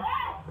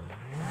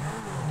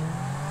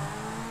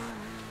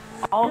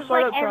 I'll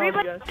start up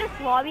everybody guys. in this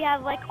lobby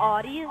have like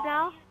Audis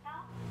now.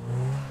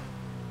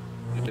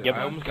 Yep.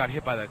 I almost got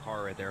hit by that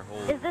car right there.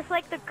 Holy. Is this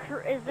like the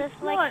or is this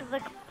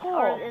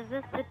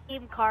the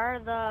team car,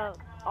 the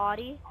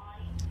Audi?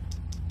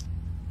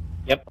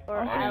 Yep. Or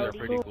Audis are Audi?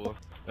 pretty cool.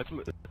 That's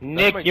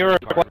Nick, my you're a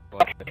car,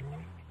 quack.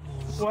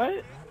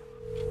 What?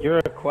 You're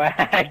a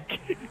quack.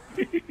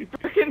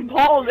 Freaking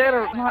Paul's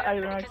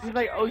he's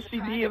like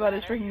OCD about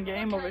his freaking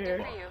game over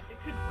here.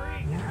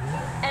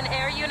 An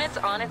air unit's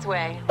on its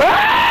way.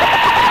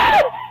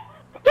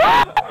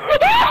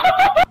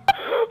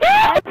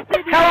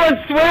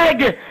 Hella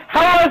swag!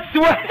 Hella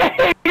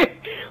swag!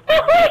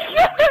 Oh my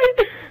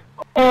god!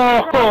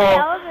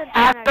 Oh!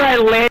 After I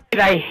landed,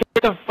 I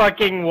hit the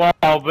fucking wall,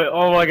 but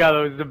oh my god,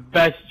 that was the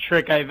best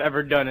trick I've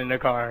ever done in a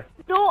car.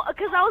 No,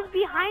 because I was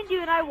behind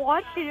you and I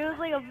watched it. It was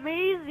like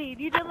amazing.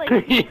 You did like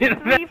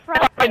 3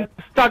 fronts. I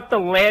stuck the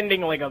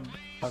landing like a.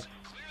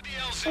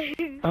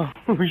 Oh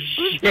Who's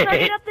shit!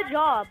 starting up the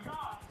job?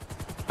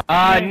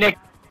 Nick,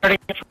 starting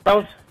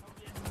trials.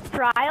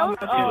 Trials?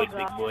 Oh, Big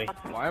God. boy.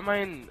 Why am I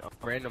in a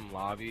random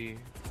lobby?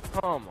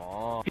 Come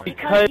on.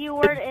 Because you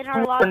were in our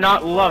you lobby were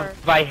not before.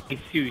 loved by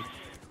Jesus.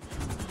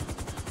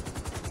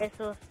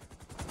 Jesus.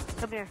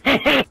 Come here.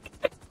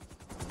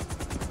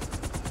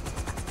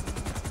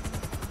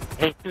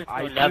 Jesus,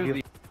 I love you.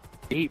 really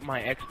hate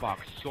my Xbox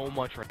so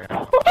much right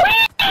now.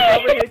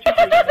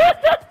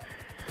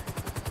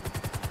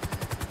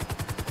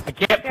 I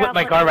can't flip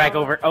my car back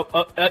over.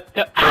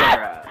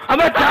 I'm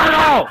a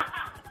turtle!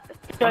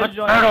 I'm a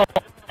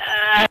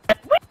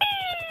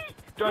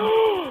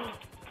turtle!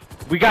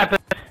 We got this.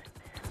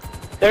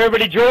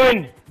 Everybody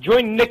join!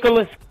 Join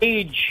Nicolas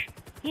Cage.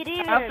 He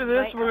didn't After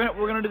this, invite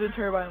we're gonna do the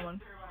turbine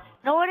one.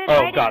 No one Oh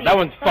invited god, me. that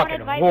one's Someone fucking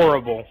invite me.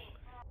 horrible.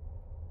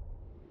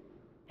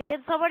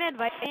 Can someone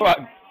invite me? Fuck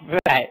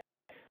that.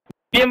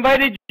 We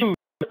invited you.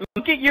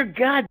 Look at your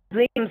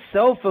goddamn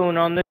cell phone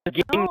on this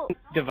game No,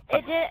 device.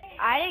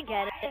 I didn't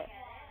get it.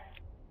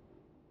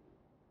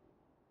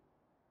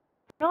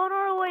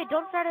 No, wait,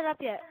 don't start it up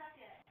yet.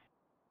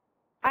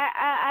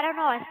 I don't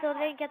know, I still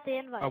didn't get the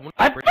invite.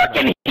 I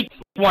fucking hate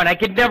this one. I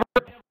could never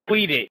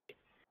complete it.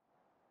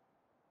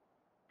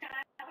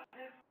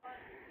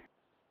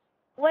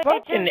 Wait,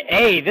 Fucking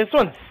A, this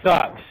one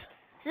sucks.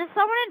 just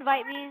someone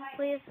invite me,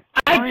 please.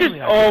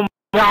 Oh my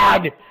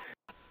god.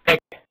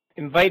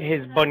 Invite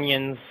his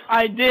bunions.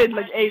 I did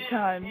like 8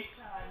 times.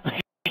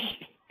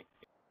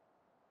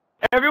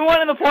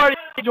 Everyone in the party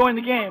join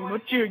the game.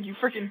 What's you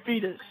freaking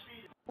fetus?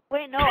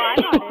 Wait, no, I'm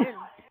not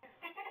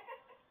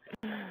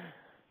in.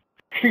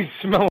 You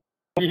smell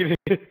fetus.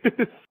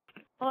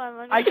 Hold on,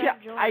 let me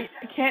I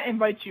can't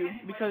invite you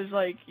because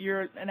like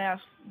you're an ass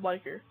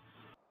liker.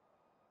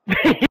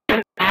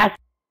 An ass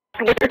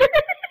licker?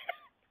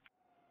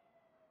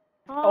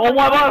 Oh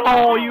my god!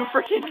 Oh, you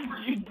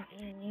freaking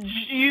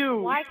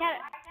you! Why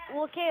can't?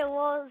 Well, okay,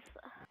 well,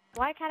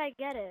 why can't I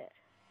get it?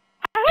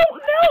 I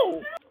don't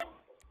know.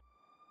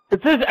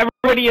 It says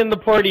everybody in the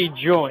party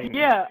join.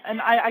 Yeah,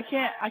 and I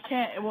can't.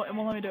 It won't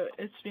let me do it.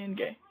 It's being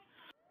gay.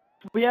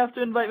 We have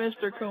to invite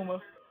Mr.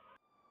 Kuma.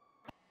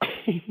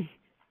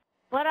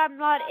 But I'm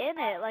not in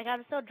it. Like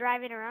I'm still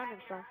driving around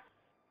and stuff.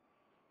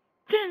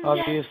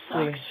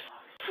 Obviously,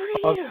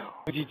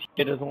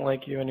 GTA doesn't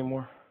like you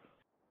anymore.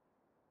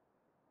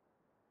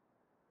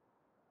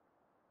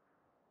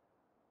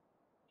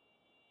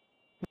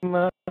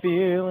 My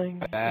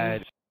feeling.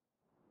 Bad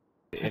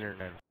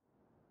internet.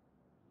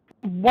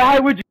 Why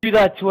would you do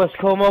that to us,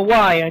 Coma?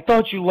 Why? I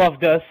thought you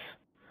loved us.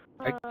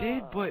 I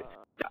did, but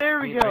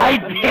There we go. I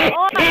did.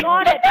 Oh, I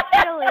got it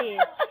finally.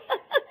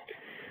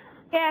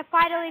 Okay, I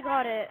finally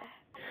got it.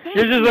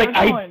 You're just like,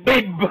 I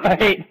did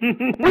bite.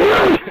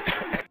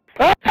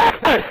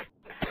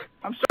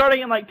 I'm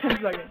starting in like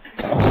 10 seconds.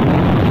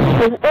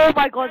 Oh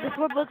my god, this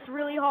one looks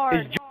really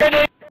hard. He's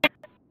joining.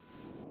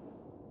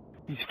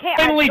 He's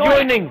finally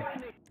joining.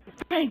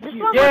 Thank This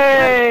you. one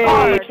Yay!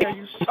 looks Yeah,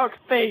 you suck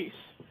face.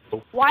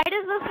 Why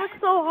does this look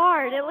so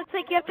hard? It looks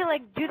like you have to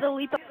like do the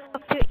leap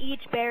up to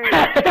each barrier.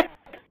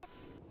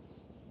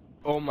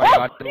 oh my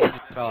god, the one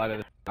just fell out of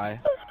the sky.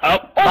 Oh,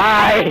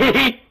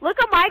 bye! Look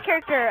at my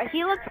character.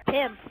 He looks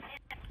pimp.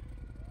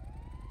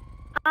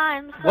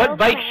 I'm so What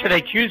bike should I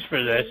sorry. choose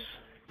for this?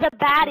 The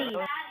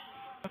baddie.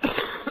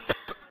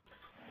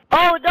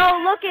 Oh no,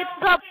 look, it's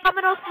the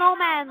Abominable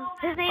Snowman.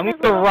 His name I'm is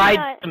gonna ride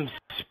LilxPenut. some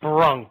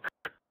sprunk.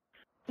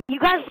 You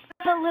guys,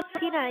 the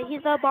LilxPenut.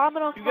 He's the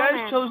Abominable You Snowman.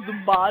 guys chose the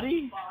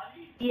body?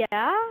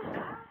 Yeah?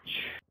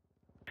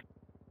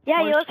 Yeah,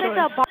 he Nice looks like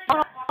the choice.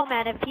 Abominable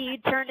Snowman if he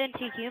turned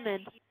into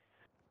human.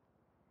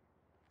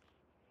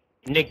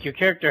 Nick, your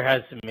character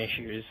has some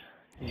issues.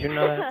 Did you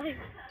know that?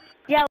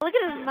 Yeah, look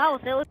at his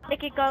mouth. It looks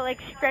like it got like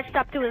stretched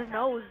up to his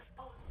nose.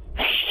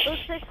 It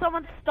looks like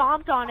someone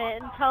stomped on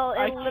it until it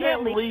I literally.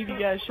 can't believe you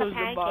guys chose the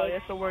pancake. body.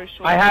 That's the worst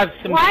choice. I have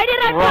some Why did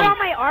I put sprunk. on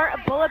my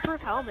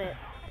bulletproof helmet?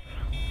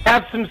 I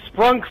have some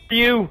sprunk for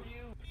you.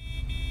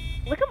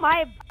 Look at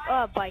my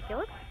bike. It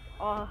looks.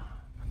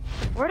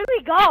 Where do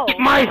we go?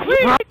 My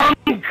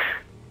sprunk!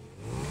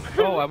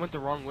 Oh, I went the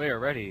wrong way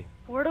already.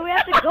 Where do we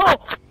have to go?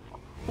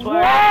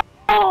 Swag.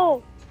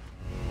 Whoa!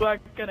 Swag,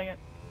 getting it.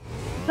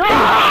 No!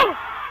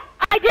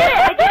 I did it!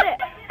 I did it!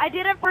 I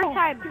did it first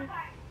time.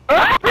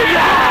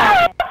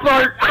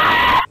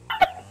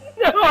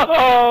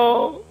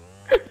 No!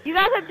 You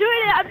guys, I'm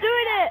doing it! I'm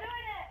doing it!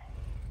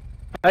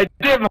 I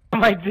did it, Mom,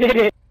 I did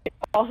it.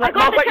 Also, I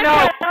got the no.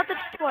 checkpoint! I got the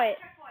checkpoint!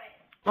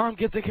 Mom,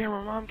 get the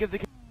camera. Mom, get the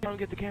camera. Mom,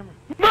 get the camera.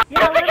 Mom, Yeah,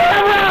 get the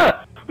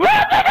camera! Mom,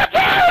 get the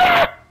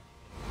camera!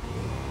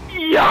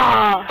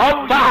 Yeah!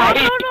 Oh,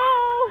 bye!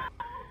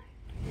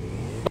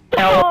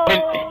 No!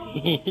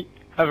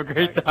 Have a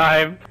great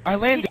time. I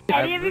landed. Did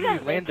I any of you literally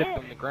guys landed make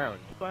it? on the ground.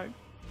 Swag.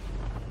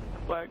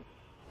 Swag.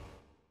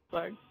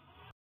 Swag.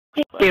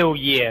 Hell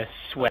yeah,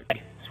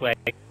 swag. Swag.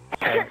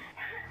 Swag.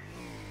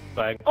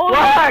 Swag. Oh,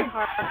 Swag!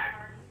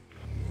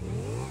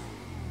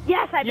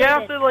 yes, I You did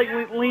have it. to like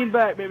lean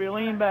back, baby.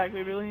 Lean back,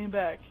 baby. Lean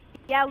back.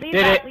 Yeah, lean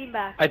Did back, it. lean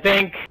back. I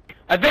think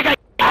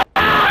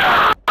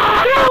I... Oh!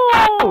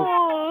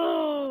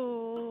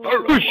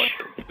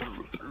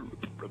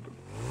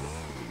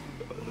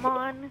 Come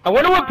on. I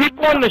wonder what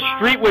people on the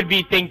street would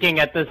be thinking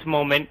at this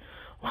moment.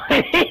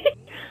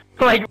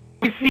 Like,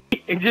 we see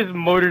and just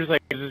motorcycles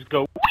just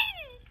go.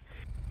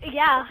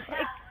 Yeah.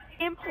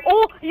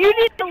 Oh, you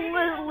need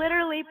to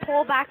literally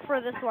pull back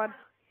for this one.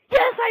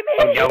 Yes, I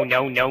made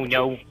it!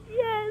 No.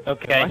 Yes.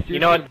 Okay, you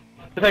know what?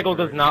 Motorcycle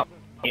does not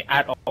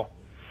at all.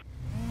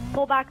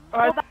 Pull back.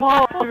 Alright, Pull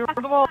ball. back. Pull back.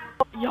 The ball.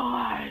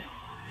 Yes.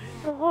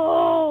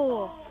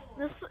 Oh,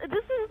 this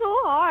is so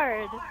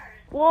hard.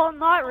 Well,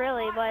 not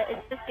really, but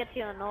it just gets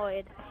you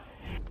annoyed.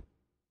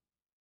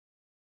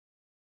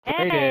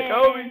 Made it.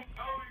 Kobe.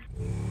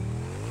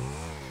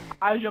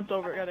 I jumped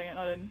over it, getting it.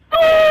 I didn't.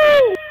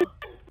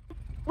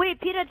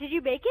 Wait, Peanut, did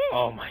you make it?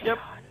 Oh my Yep.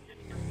 god.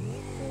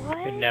 What?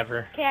 I could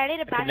never. Okay, I need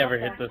to I back could never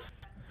up hit then. this.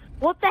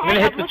 What the heck? I'm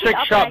gonna hit the looking trick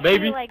up shot, and I see,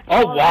 baby. like,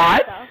 Oh, all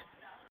what? that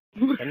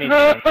I need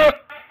to-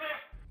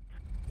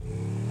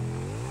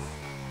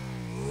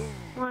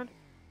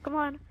 Come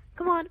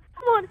on.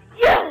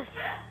 Yes!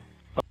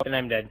 Oh, and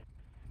I'm dead.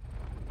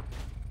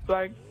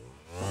 Swag.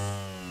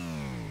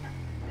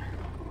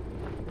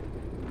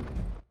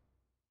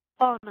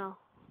 Oh no,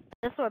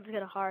 this one's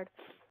gonna hard.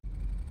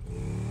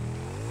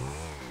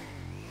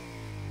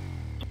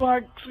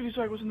 Swag. Sweetie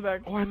swag was in the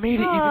bag. Oh, I made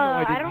it even though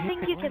I didn't. I don't hit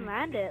think it. you can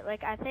land it.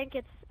 Like, I think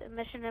it's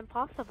Mission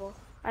Impossible.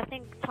 I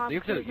think Tom You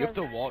have Cruise to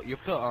has- wall. You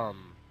have to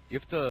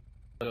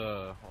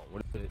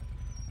what is it?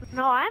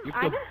 No, I'm you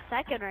have in to-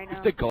 second right You now.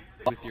 have to go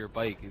with your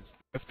bike. You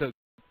have to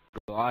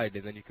glide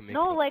and then you can make.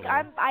 No, it like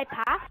there. I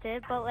passed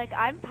it, but like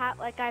I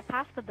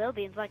passed the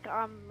buildings. Like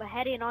I'm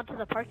heading onto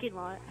the parking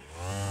lot.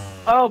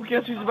 Oh,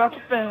 guess who's about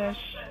to finish?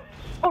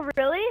 Oh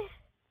really?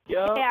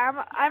 Yeah.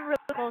 Yeah, I'm really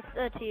close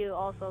to you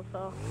also,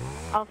 so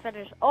I'll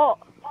finish. Oh,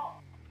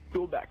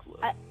 Dual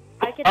backflip.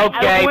 I can.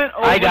 Okay, went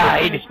over I the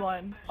died. finish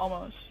line,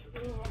 almost.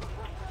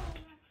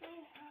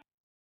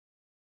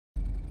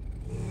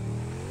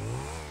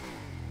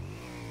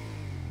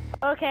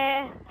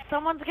 Okay,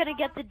 someone's gonna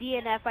get the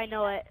DNF. I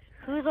know it.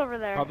 Who's over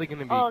there? Probably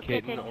gonna be oh,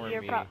 Kitten or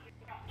you're me. No!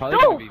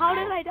 How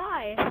did I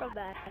die from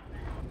that?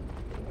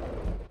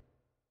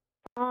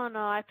 Oh no,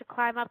 I have to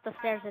climb up the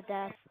stairs of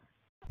death.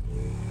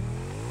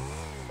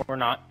 Or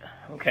not.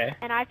 Okay.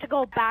 And I have to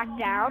go back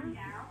down?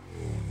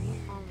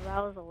 Oh, that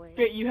was a waste.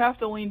 Okay, you have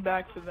to lean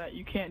back for that.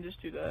 You can't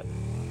just do that.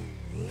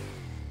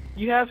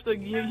 You have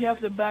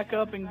to back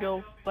up and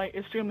go like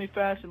extremely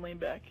fast and lean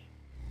back.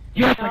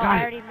 Yes, No,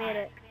 I already made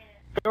it.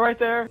 Go right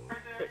there.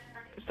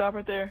 Stop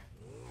right there.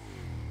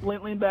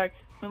 Lean back.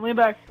 Lean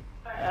back.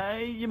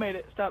 You made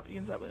it. Stop. You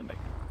can stop leaning back.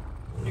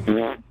 You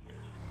can.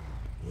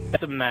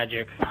 That's the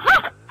magic.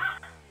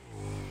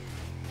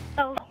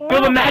 That was Feel the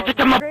horrible. magic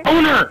of my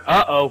boner!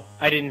 Uh-oh,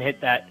 I didn't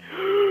hit that.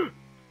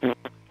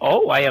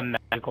 Oh, I am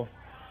magical.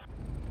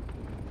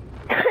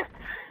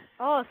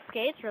 Oh,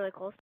 Skate's really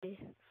close to me.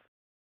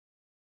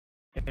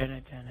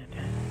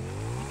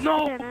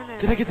 No!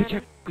 Did I get the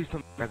check? Please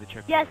tell me I got the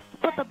check. Yes,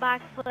 put the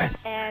backflip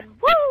and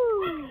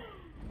woo!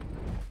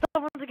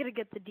 Someone's gonna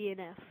get the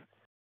DNF.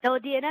 No,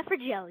 DNF for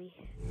Jelly.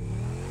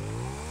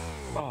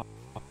 Oh.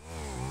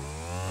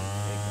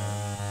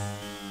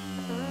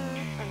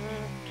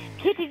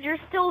 Kitten, you're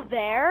still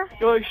there?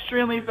 Go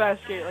extremely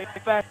fast, Skate. Like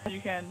as fast as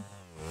you can.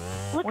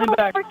 Look Lean how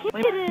back. far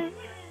Kitten is.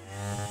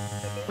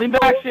 Lean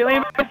back, Skate.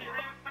 Lean back.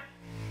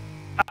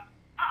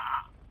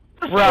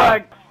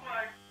 Right.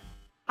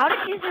 How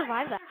did you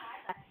survive that?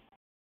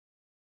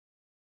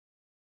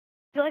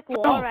 You like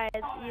wall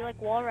ride. You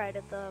like wall ride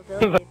at the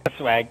building.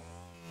 Swag.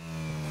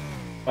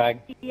 Swag.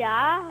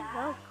 Yeah,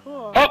 that was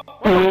cool.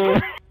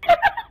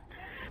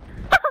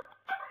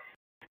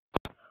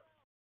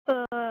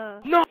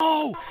 Oh! No!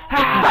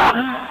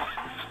 Ah!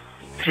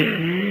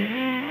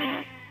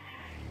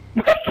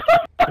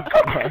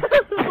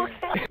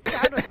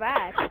 That was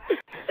bad.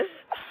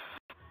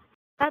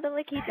 Sounded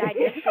like he died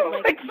just from,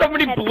 Like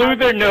somebody blew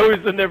their nose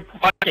in their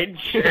fucking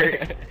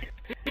shirt.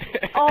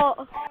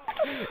 Oh,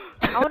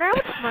 I wonder how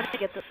much money to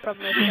get this from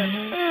this.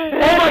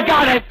 Oh my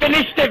god, I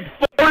finished at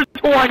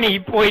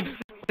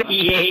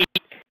 420.68.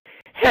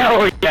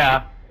 Hell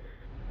yeah.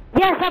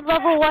 Yes, I'm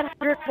level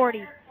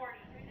 140.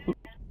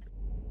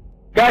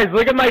 Guys,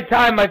 look at my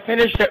time. I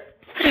finished at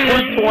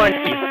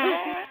 420.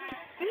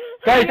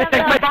 Guys, Yeah,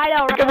 that's my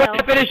Rhino, look at what I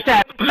Rhino. finished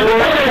at.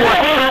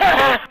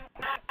 420.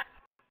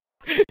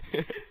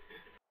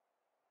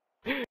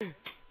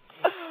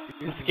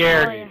 I'm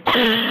scared.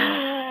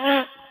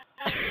 Oh,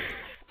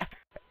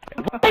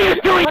 What are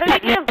you doing? what are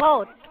we gonna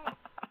vote?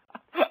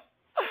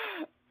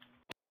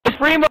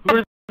 Primo,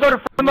 let's go to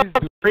Primo. Go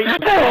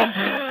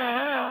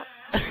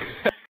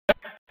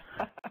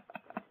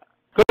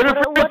to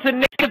Primo to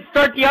Nick and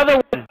start the other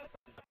one.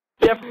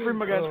 Yeah, free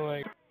mud,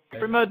 guys.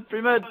 Free mud,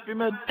 free mud, free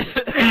mud.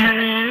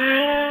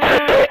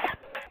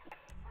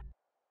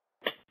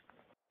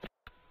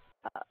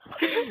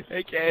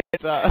 I can't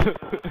stop.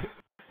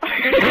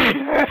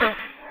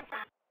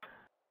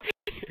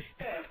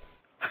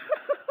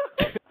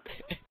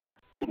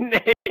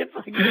 Nick, it's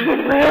like...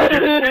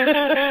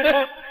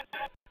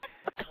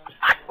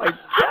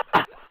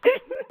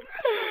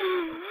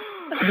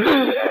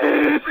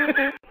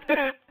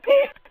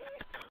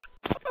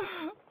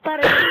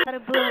 Let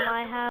it boom.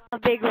 I have a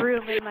big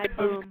room in my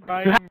boom.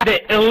 You had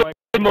to illustrate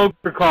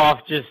smoker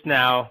cough just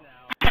now.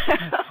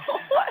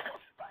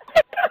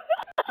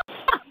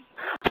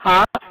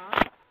 Huh?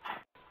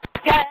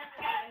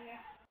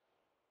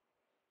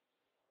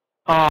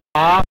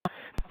 Aww.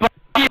 But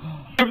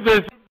give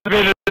this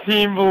bit of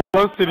team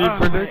velocity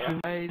prediction.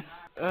 Bye.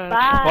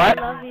 What?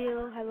 I love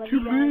you. I love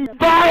you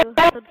guys.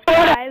 Bye.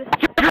 Subscribe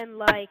and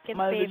like and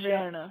My favorite.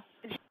 vagina.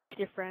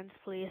 Your friends,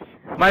 please.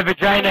 My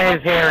vagina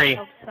is hairy.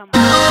 Help someone.